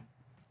that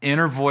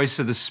inner voice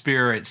of the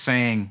Spirit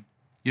saying,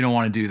 you don't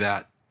want to do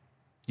that.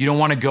 You don't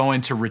want to go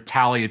into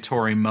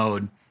retaliatory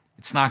mode.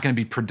 It's not going to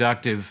be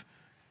productive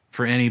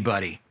for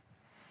anybody.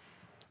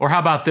 Or how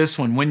about this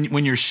one?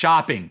 When you're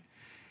shopping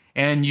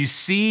and you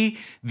see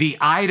the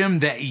item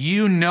that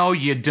you know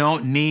you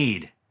don't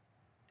need,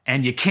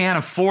 and you can't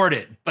afford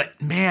it,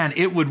 but man,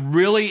 it would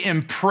really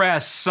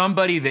impress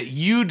somebody that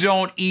you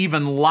don't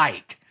even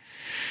like.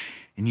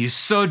 And you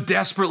so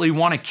desperately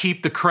want to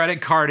keep the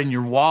credit card in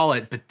your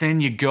wallet, but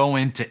then you go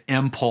into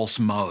impulse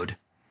mode.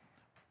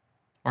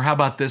 Or how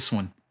about this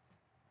one?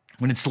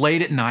 When it's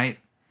late at night,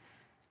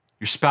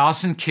 your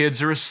spouse and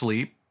kids are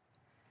asleep,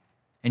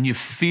 and you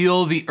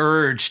feel the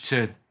urge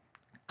to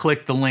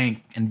click the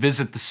link and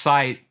visit the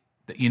site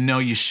that you know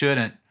you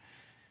shouldn't.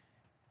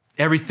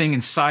 Everything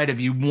inside of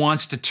you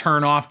wants to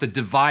turn off the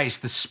device.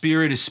 The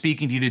Spirit is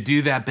speaking to you to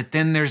do that, but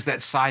then there's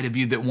that side of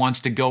you that wants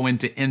to go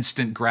into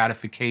instant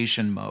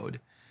gratification mode.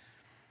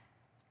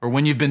 Or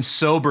when you've been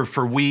sober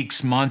for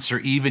weeks, months, or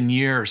even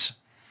years,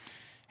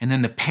 and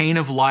then the pain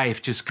of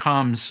life just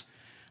comes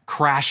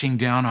crashing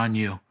down on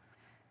you.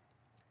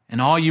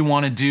 And all you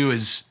want to do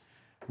is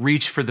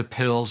reach for the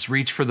pills,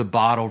 reach for the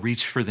bottle,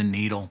 reach for the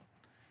needle.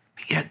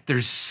 But yet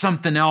there's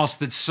something else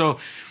that's so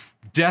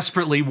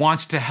desperately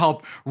wants to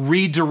help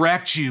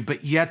redirect you,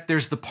 but yet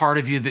there's the part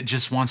of you that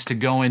just wants to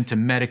go in to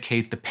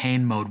medicate the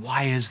pain mode.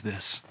 Why is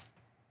this?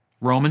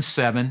 Romans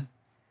 7,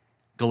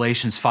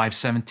 Galatians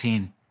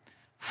 5:17.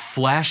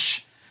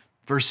 Flesh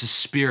versus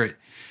spirit.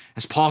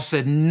 As Paul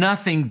said,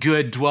 nothing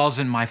good dwells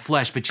in my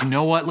flesh. But you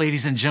know what,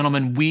 ladies and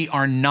gentlemen? We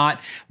are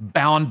not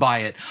bound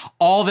by it.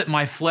 All that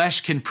my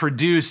flesh can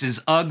produce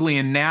is ugly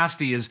and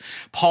nasty. As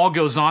Paul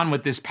goes on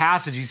with this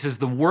passage, he says,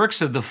 the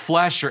works of the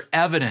flesh are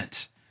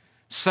evident.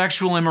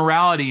 Sexual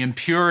immorality,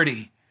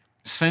 impurity,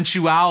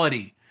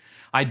 sensuality,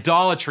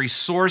 idolatry,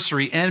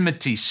 sorcery,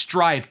 enmity,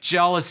 strife,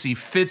 jealousy,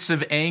 fits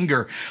of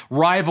anger,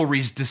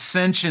 rivalries,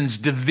 dissensions,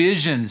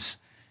 divisions,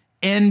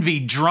 envy,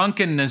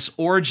 drunkenness,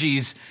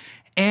 orgies,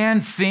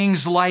 and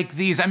things like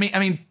these. I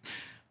mean,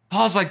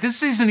 Paul's like,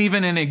 this isn't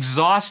even an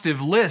exhaustive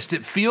list.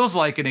 It feels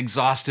like an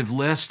exhaustive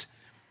list,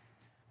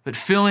 but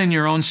fill in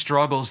your own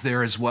struggles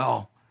there as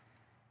well.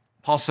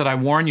 Paul said, I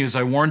warn you, as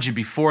I warned you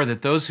before,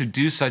 that those who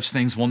do such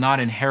things will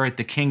not inherit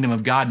the kingdom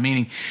of God,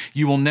 meaning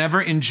you will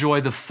never enjoy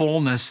the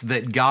fullness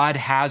that God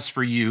has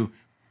for you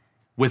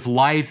with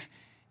life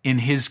in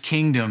his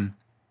kingdom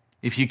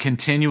if you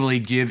continually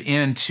give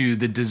in to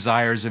the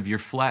desires of your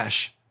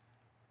flesh.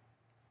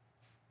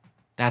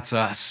 That's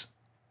us.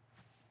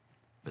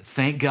 But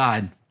thank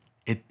God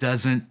it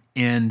doesn't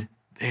end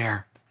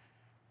there,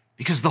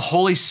 because the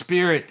Holy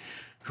Spirit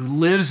who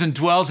lives and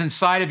dwells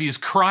inside of you is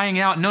crying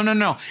out,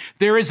 no,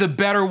 there is a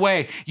better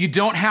way. You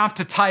don't have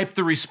to type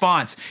the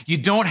response. You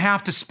don't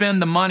have to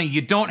spend the money.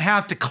 You don't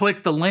have to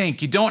click the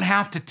link. You don't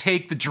have to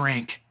take the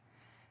drink.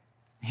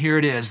 Here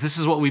it is. This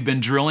is what we've been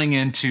drilling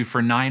into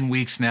for 9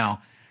 weeks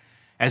now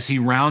as he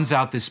rounds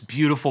out this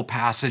beautiful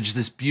passage,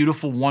 this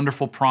beautiful,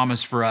 wonderful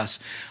promise for us.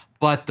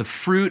 But the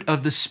fruit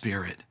of the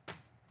Spirit.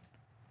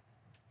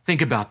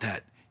 Think about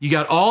that. You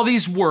got all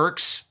these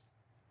works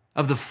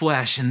of the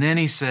flesh, and then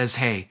he says,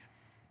 hey,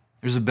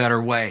 there's a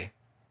better way.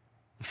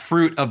 The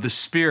fruit of the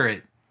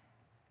Spirit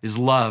is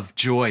love,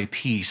 joy,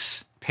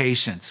 peace,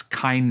 patience,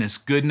 kindness,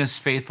 goodness,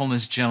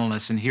 faithfulness,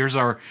 gentleness. And here's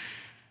our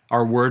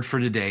word for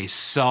today,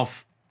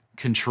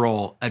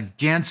 self-control.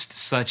 Against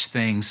such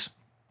things,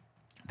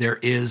 there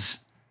is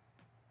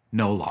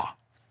no law.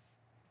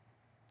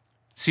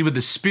 See, when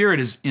the Spirit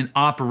is in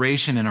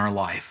operation in our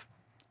life,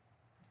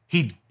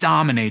 he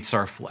dominates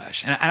our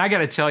flesh. And I got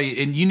to tell you,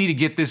 and you need to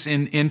get this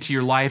into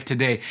your life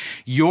today,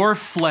 your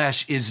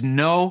flesh is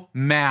no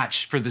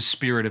match for the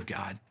Spirit of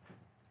God.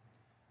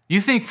 You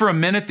think for a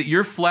minute that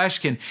your flesh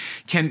can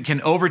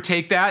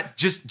overtake that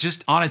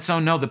just on its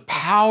own? No, the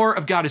power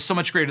of God is so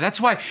much greater. That's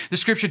why the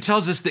scripture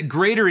tells us that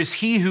greater is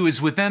he who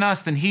is within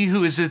us than he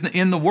who is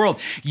in the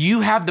world.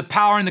 You have the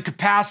power and the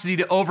capacity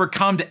to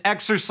overcome, to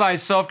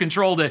exercise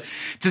self-control,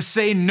 to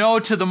say no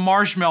to the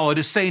marshmallow,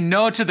 to say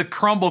no to the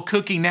crumble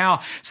cookie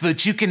now so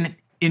that you can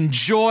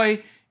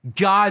enjoy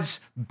God's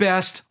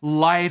best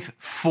life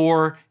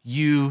for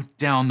you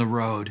down the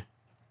road.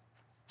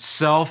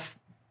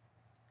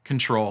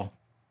 Self-control.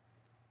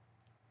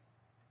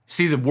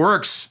 See, the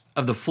works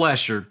of the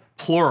flesh are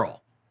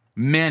plural,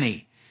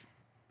 many.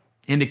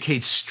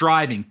 Indicates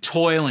striving,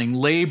 toiling,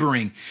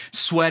 laboring,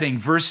 sweating,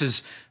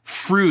 versus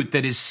fruit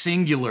that is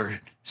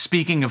singular,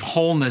 speaking of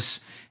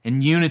wholeness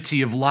and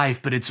unity of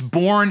life. But it's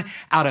born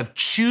out of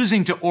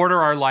choosing to order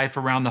our life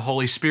around the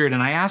Holy Spirit.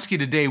 And I ask you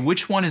today,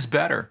 which one is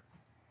better?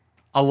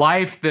 A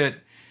life that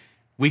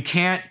we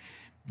can't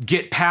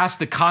get past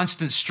the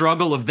constant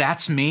struggle of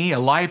that's me, a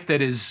life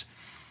that is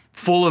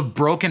full of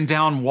broken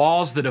down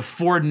walls that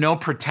afford no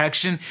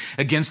protection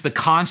against the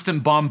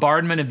constant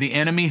bombardment of the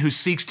enemy who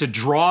seeks to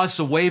draw us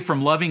away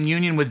from loving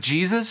union with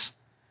Jesus?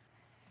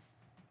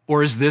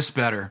 Or is this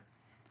better?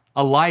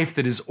 A life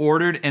that is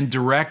ordered and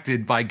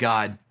directed by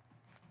God,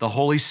 the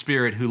Holy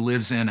Spirit who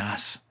lives in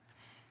us.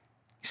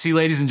 You see,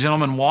 ladies and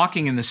gentlemen,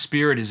 walking in the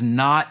Spirit is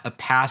not a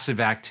passive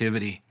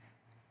activity.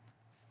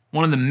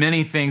 One of the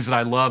many things that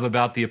I love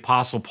about the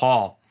Apostle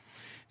Paul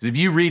is if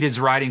you read his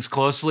writings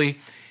closely,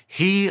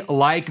 he,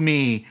 like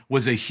me,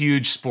 was a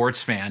huge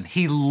sports fan.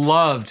 He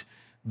loved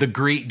the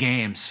Greek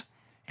games.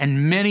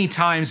 And many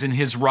times in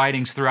his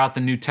writings throughout the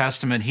New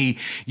Testament, he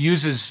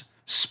uses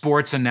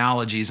sports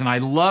analogies. And I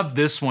love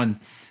this one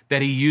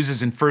that he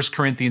uses in 1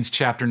 Corinthians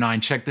chapter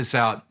 9. Check this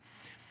out.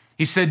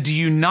 He said, "Do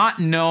you not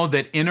know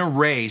that in a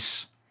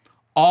race,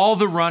 all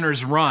the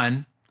runners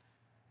run,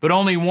 but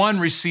only one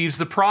receives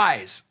the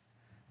prize?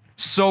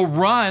 So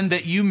run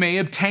that you may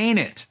obtain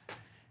it."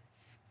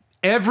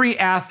 Every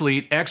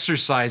athlete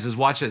exercises,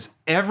 watch this,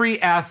 every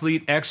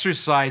athlete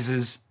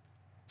exercises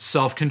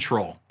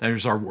self-control.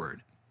 There's our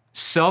word.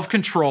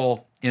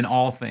 Self-control in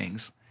all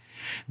things.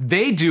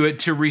 They do it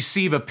to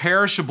receive a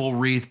perishable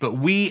wreath, but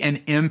we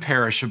an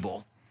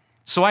imperishable.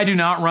 So I do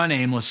not run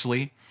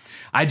aimlessly.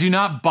 I do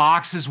not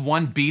box as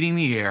one beating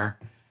the air,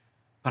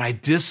 but I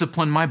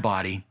discipline my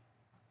body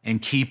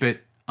and keep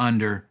it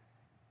under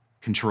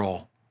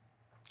control.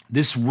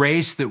 This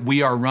race that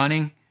we are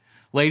running,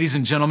 ladies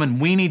and gentlemen,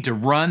 we need to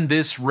run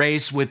this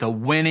race with a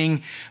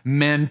winning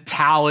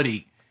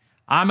mentality.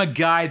 I'm a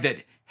guy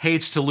that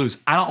hates to lose.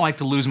 I don't like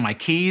to lose my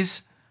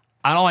keys.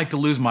 I don't like to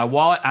lose my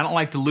wallet. I don't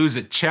like to lose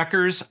at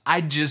checkers.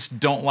 I just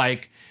don't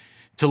like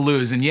to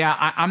lose. And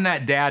yeah, I'm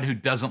that dad who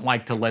doesn't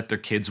like to let their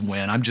kids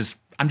win. I'm just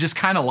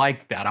kind of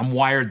like that. I'm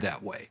wired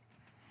that way.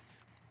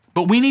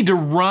 But we need to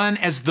run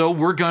as though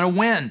we're going to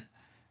win.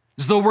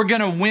 As though we're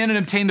going to win and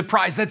obtain the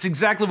prize. That's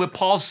exactly what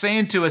Paul's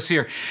saying to us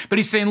here. But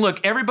he's saying, look,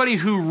 everybody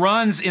who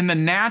runs in the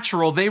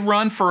natural, they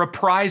run for a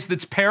prize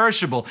that's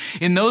perishable.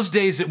 In those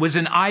days, it was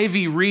an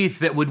ivy wreath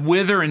that would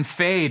wither and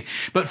fade.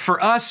 But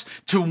for us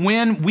to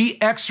win, we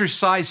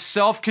exercise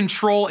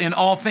self-control in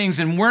all things.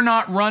 And we're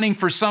not running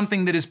for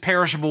something that is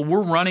perishable.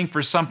 We're running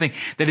for something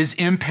that is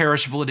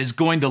imperishable. It is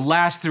going to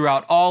last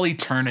throughout all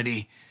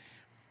eternity.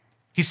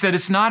 He said,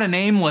 it's not an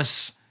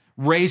aimless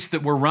race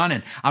that we're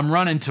running. I'm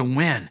running to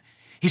win.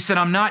 He said,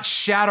 I'm not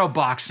shadow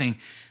boxing,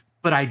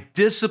 but I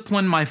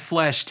discipline my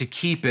flesh to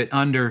keep it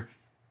under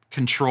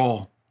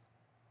control.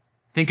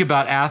 Think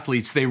about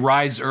athletes. They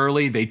rise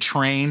early, they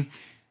train,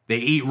 they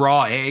eat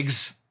raw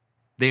eggs,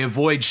 they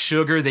avoid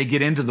sugar, they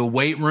get into the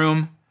weight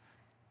room.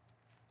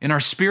 In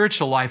our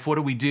spiritual life, what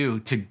do we do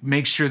to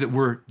make sure that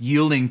we're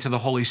yielding to the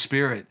Holy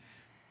Spirit?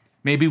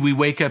 Maybe we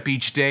wake up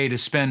each day to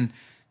spend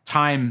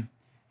time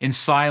in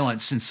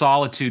silence and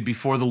solitude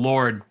before the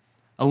Lord,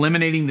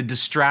 eliminating the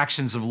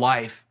distractions of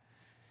life.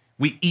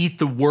 We eat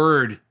the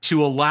word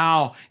to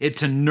allow it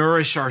to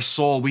nourish our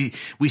soul. We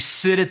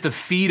sit at the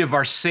feet of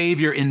our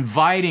Savior,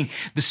 inviting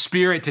the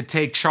Spirit to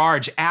take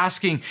charge,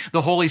 asking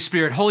the Holy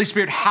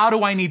Spirit, how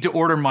do I need to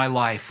order my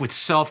life with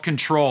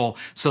self-control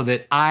so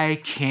that I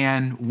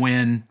can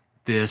win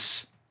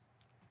this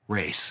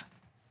race?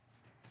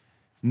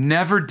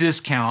 Never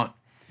discount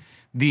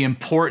the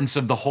importance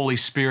of the Holy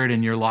Spirit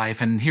in your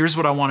life. And here's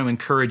what I want to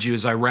encourage you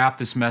as I wrap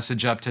this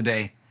message up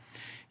today.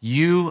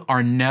 You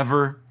are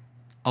never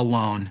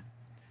alone.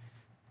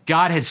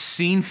 God has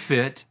seen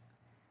fit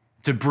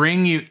to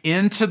bring you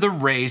into the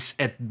race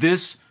at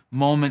this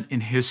moment in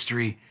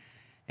history.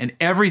 And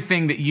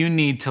everything that you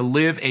need to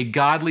live a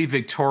godly,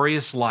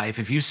 victorious life,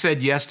 if you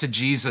said yes to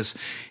Jesus,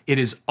 it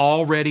is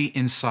already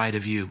inside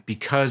of you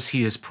because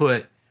he has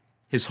put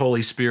his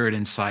Holy Spirit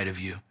inside of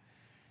you.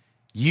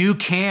 You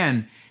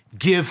can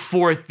give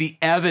forth the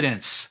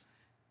evidence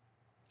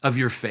of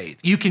your faith.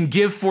 You can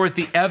give forth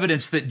the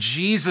evidence that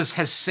Jesus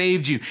has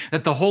saved you,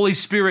 that the Holy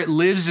Spirit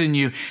lives in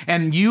you,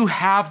 and you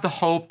have the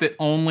hope that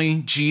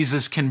only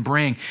Jesus can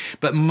bring.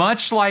 But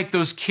much like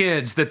those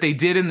kids that they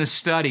did in the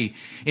study,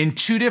 in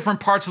two different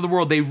parts of the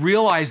world, they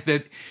realized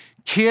that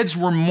kids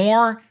were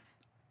more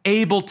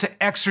able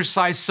to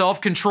exercise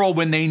self-control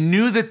when they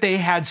knew that they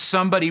had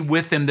somebody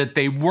with them, that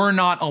they were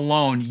not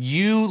alone.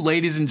 You,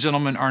 ladies and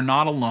gentlemen, are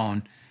not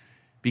alone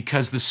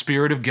because the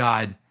Spirit of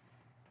God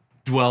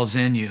dwells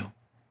in you.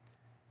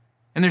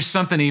 And there's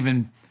something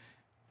even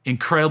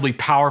incredibly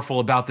powerful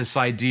about this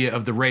idea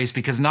of the race,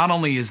 because not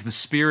only is the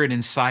Spirit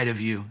inside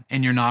of you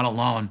and you're not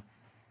alone,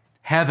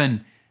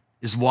 heaven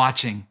is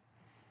watching.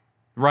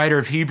 The writer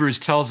of Hebrews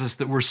tells us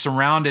that we're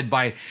surrounded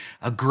by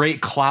a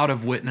great cloud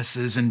of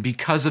witnesses, and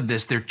because of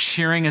this, they're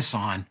cheering us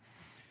on.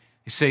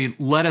 They say,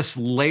 let us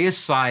lay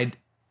aside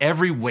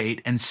every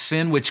weight and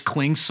sin which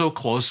clings so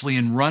closely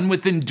and run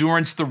with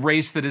endurance the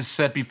race that is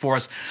set before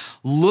us,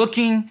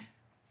 looking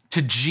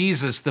to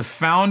Jesus, the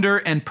founder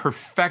and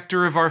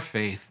perfecter of our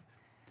faith,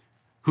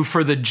 who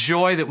for the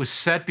joy that was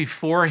set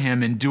before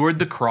him endured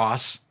the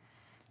cross,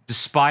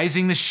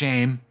 despising the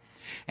shame,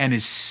 and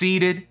is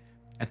seated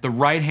at the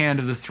right hand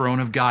of the throne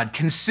of God.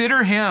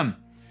 Consider him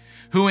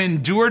who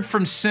endured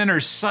from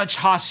sinners such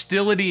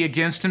hostility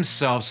against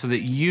himself, so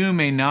that you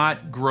may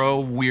not grow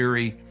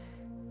weary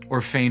or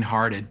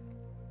faint-hearted.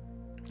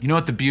 You know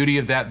what the beauty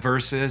of that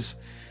verse is?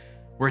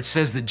 Where it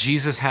says that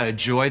Jesus had a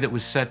joy that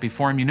was set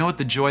before him. You know what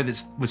the joy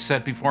that was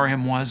set before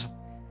him was?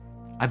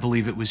 I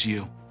believe it was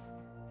you.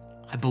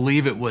 I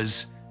believe it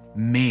was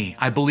me.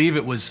 I believe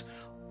it was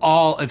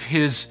all of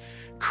his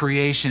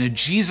creation. And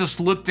Jesus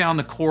looked down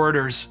the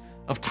corridors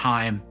of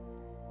time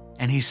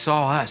and he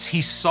saw us.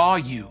 He saw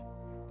you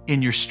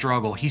in your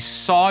struggle. He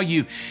saw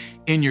you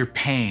in your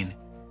pain,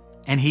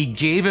 and he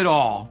gave it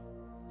all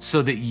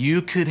so that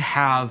you could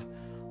have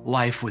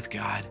life with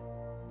God.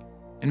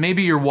 And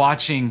maybe you're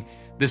watching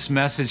this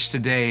message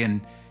today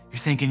and you're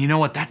thinking, you know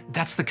what,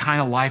 that's the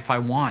kind of life I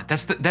want.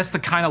 That's the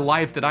kind of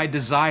life that I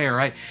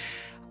desire.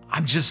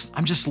 I'm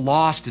just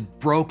lost and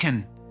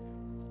broken.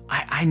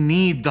 I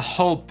need the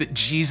hope that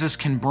Jesus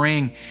can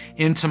bring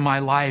into my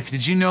life.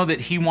 Did you know that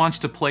he wants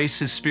to place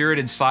his Spirit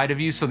inside of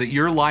you so that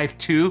your life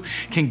too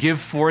can give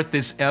forth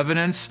this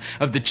evidence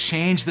of the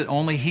change that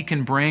only he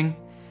can bring?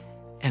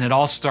 And it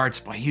all starts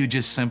by you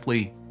just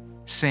simply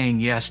saying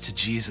yes to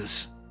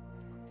Jesus.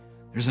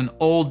 There's an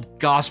old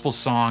gospel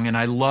song, and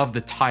I love the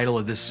title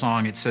of this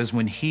song. It says,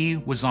 when he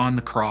was on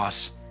the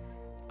cross,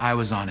 I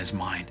was on his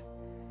mind.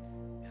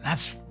 And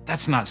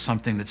that's not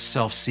something that's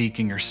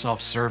self-seeking or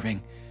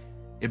self-serving.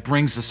 It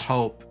brings us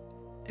hope.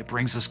 It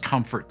brings us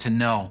comfort to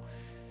know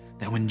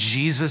that when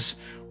Jesus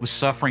was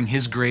suffering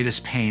his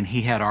greatest pain,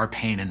 he had our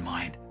pain in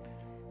mind.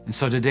 And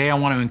so today I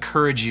want to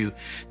encourage you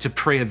to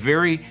pray a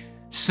very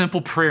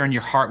simple prayer in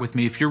your heart with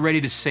me. If you're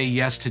ready to say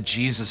yes to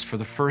Jesus for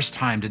the first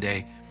time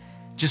today,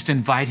 just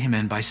invite him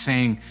in by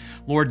saying,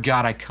 Lord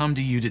God, I come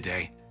to you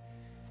today,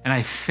 and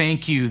I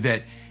thank you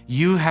that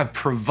you have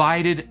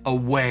provided a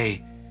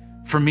way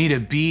for me to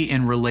be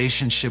in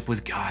relationship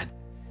with God.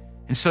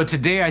 And so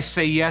today I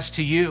say yes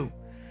to you.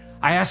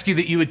 I ask you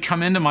that you would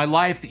come into my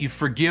life, that you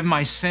forgive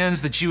my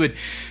sins, that you would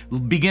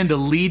begin to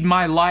lead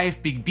my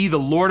life, be the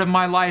Lord of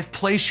my life.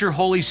 Place your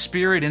Holy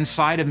Spirit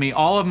inside of me.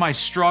 All of my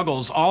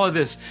struggles, all of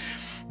this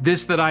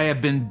that I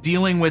have been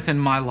dealing with in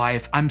my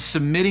life, I'm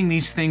submitting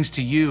these things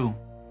to you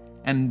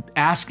and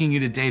asking you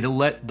today to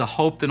let the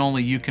hope that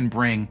only you can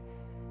bring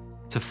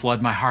to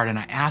flood my heart. And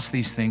I ask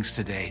these things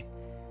today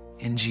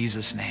in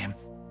Jesus' name.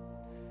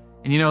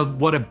 And you know,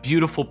 what a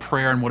beautiful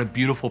prayer and what a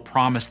beautiful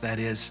promise that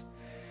is.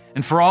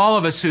 And for all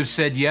of us who have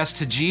said yes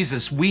to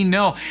Jesus, we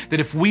know that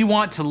if we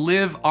want to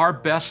live our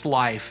best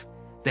life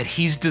that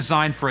he's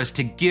designed for us,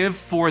 to give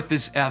forth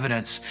this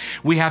evidence,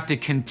 we have to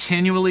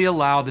continually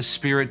allow the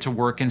Spirit to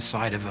work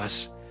inside of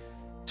us,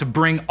 to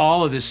bring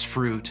all of this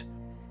fruit,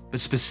 but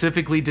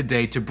specifically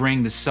today to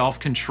bring the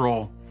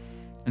self-control.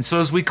 And so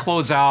as we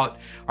close out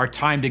our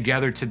time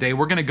together today,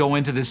 we're gonna go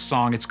into this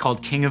song. It's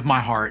called King of My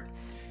Heart.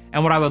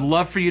 And what I would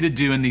love for you to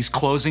do in these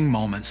closing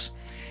moments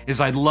is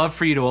I'd love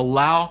for you to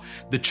allow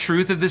the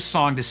truth of this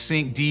song to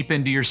sink deep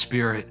into your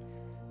spirit,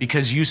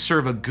 because you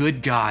serve a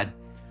good God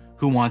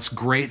who wants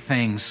great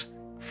things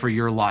for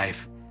your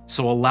life.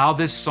 So allow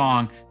this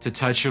song to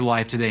touch your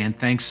life today, and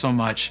thanks so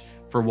much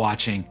for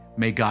watching.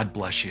 May God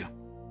bless you.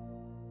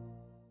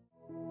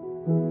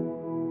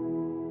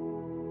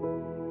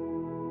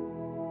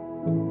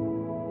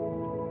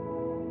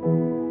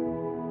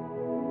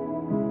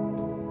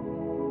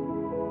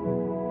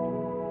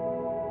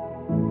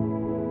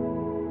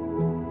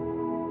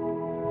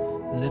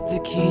 Let the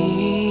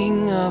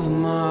King of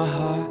my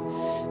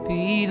heart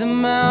be the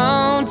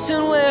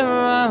mountain where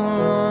I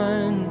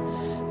run,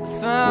 the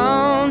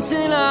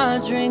fountain I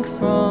drink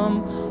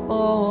from.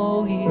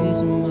 Oh, he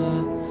is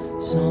my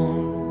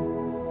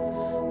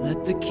song.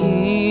 Let the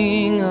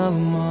King of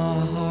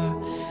my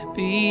heart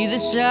be the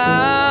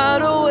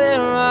shadow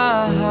where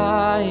I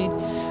hide,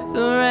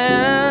 the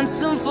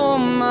ransom for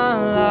my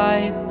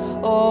life.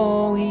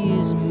 Oh, he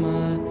is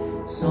my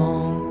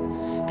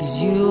song.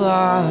 'Cause you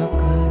are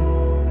good.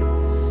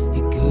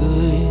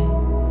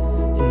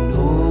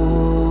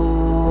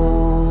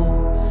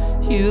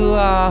 You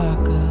are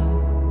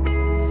good,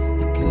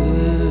 you're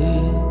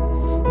good,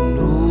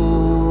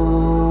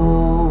 no.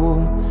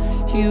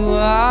 You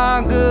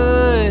are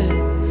good,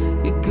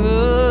 you're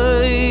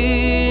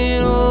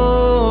good,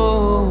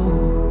 oh.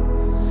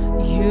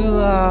 You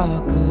are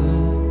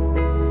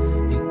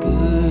good, you're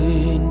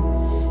good,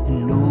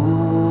 no.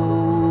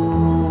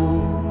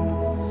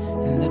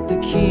 And let the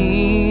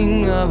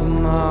King of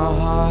my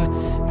heart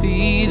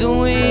be the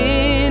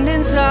wind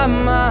inside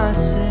my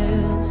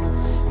sails,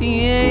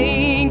 the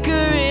anchor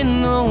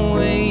in the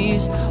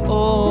waves.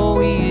 Oh,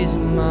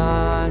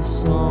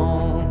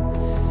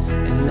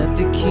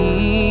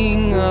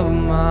 of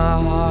my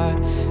heart,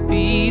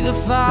 be the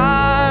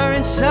fire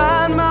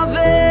inside my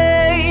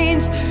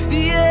veins,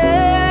 the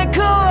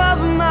echo of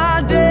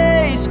my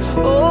days.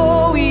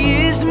 Oh,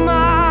 he is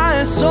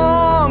my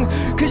song,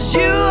 'cause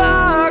you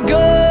are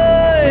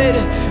good,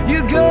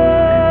 you're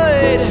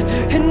good,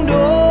 and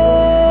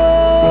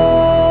oh,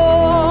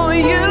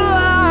 you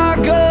are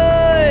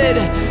good,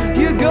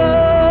 you're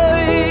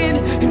good,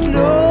 and oh,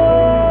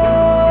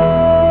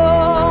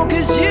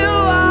 'cause you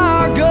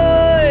are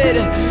good,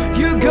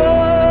 you're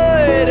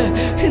good,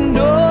 and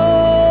oh,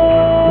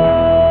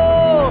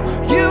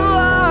 you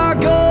are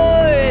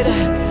good,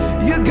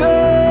 you're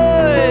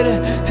good,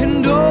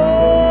 and oh.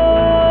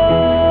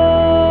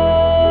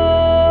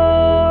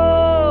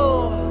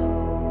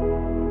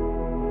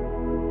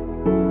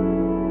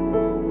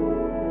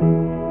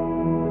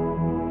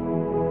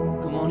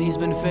 Come on, he's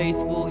been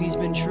faithful, he's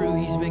been true,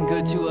 he's been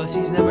good to us,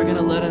 he's never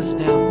gonna let us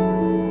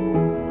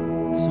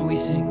down. So we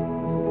sing.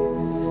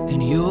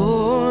 And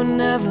you're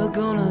never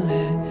gonna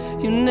let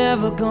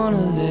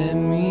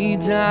me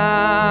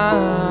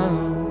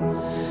down.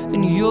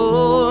 And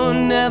you're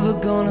never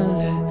gonna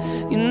let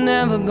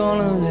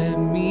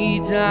me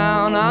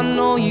down. I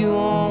know you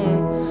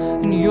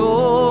won't. And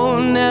you're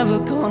never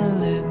gonna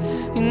let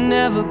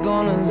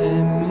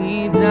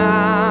me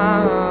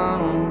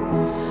down.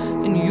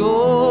 And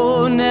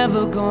you're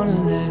never gonna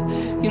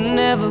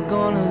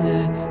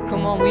let,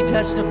 come on, we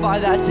testify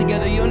that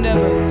together. You're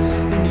never gonna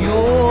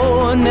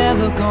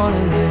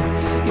let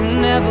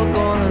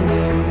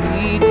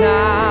me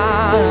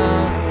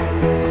down.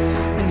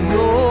 And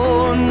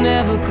you're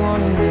never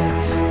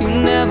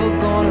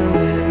gonna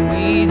let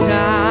me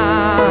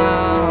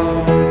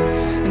down.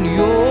 And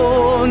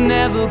you're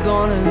never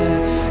gonna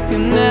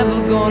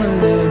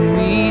let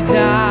me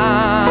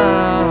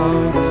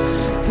down.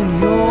 And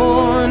you're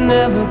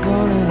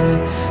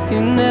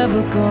never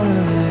gonna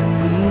let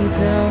me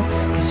down.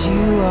 'Cause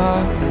you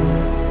are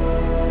good,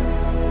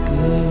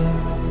 good,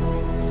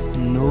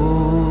 and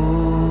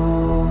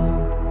oh,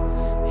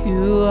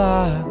 you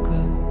are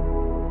good,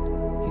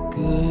 you're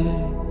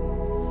good,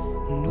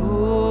 and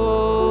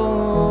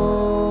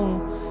oh,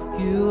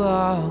 you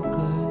are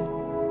good,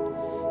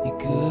 you're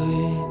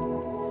good,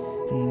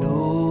 and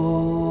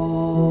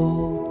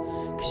oh,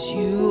 'cause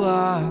you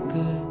are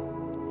good,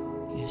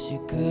 yes,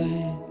 you're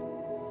good,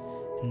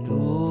 and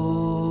oh.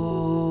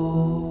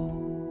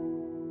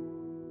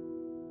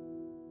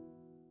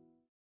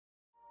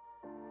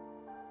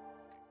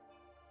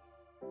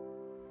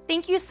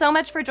 Thank you so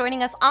much for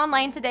joining us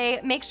online today.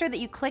 Make sure that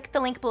you click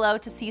the link below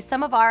to see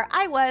some of our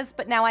I was,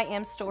 but now I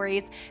am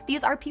stories.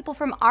 These are people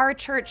from our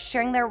church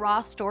sharing their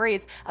raw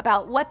stories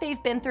about what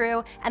they've been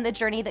through and the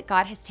journey that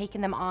God has taken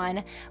them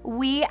on.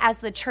 We as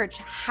the church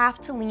have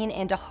to lean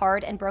into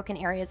hard and broken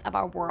areas of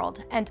our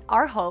world. And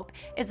our hope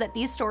is that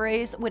these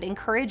stories would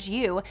encourage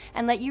you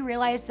and let you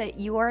realize that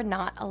you are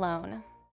not alone.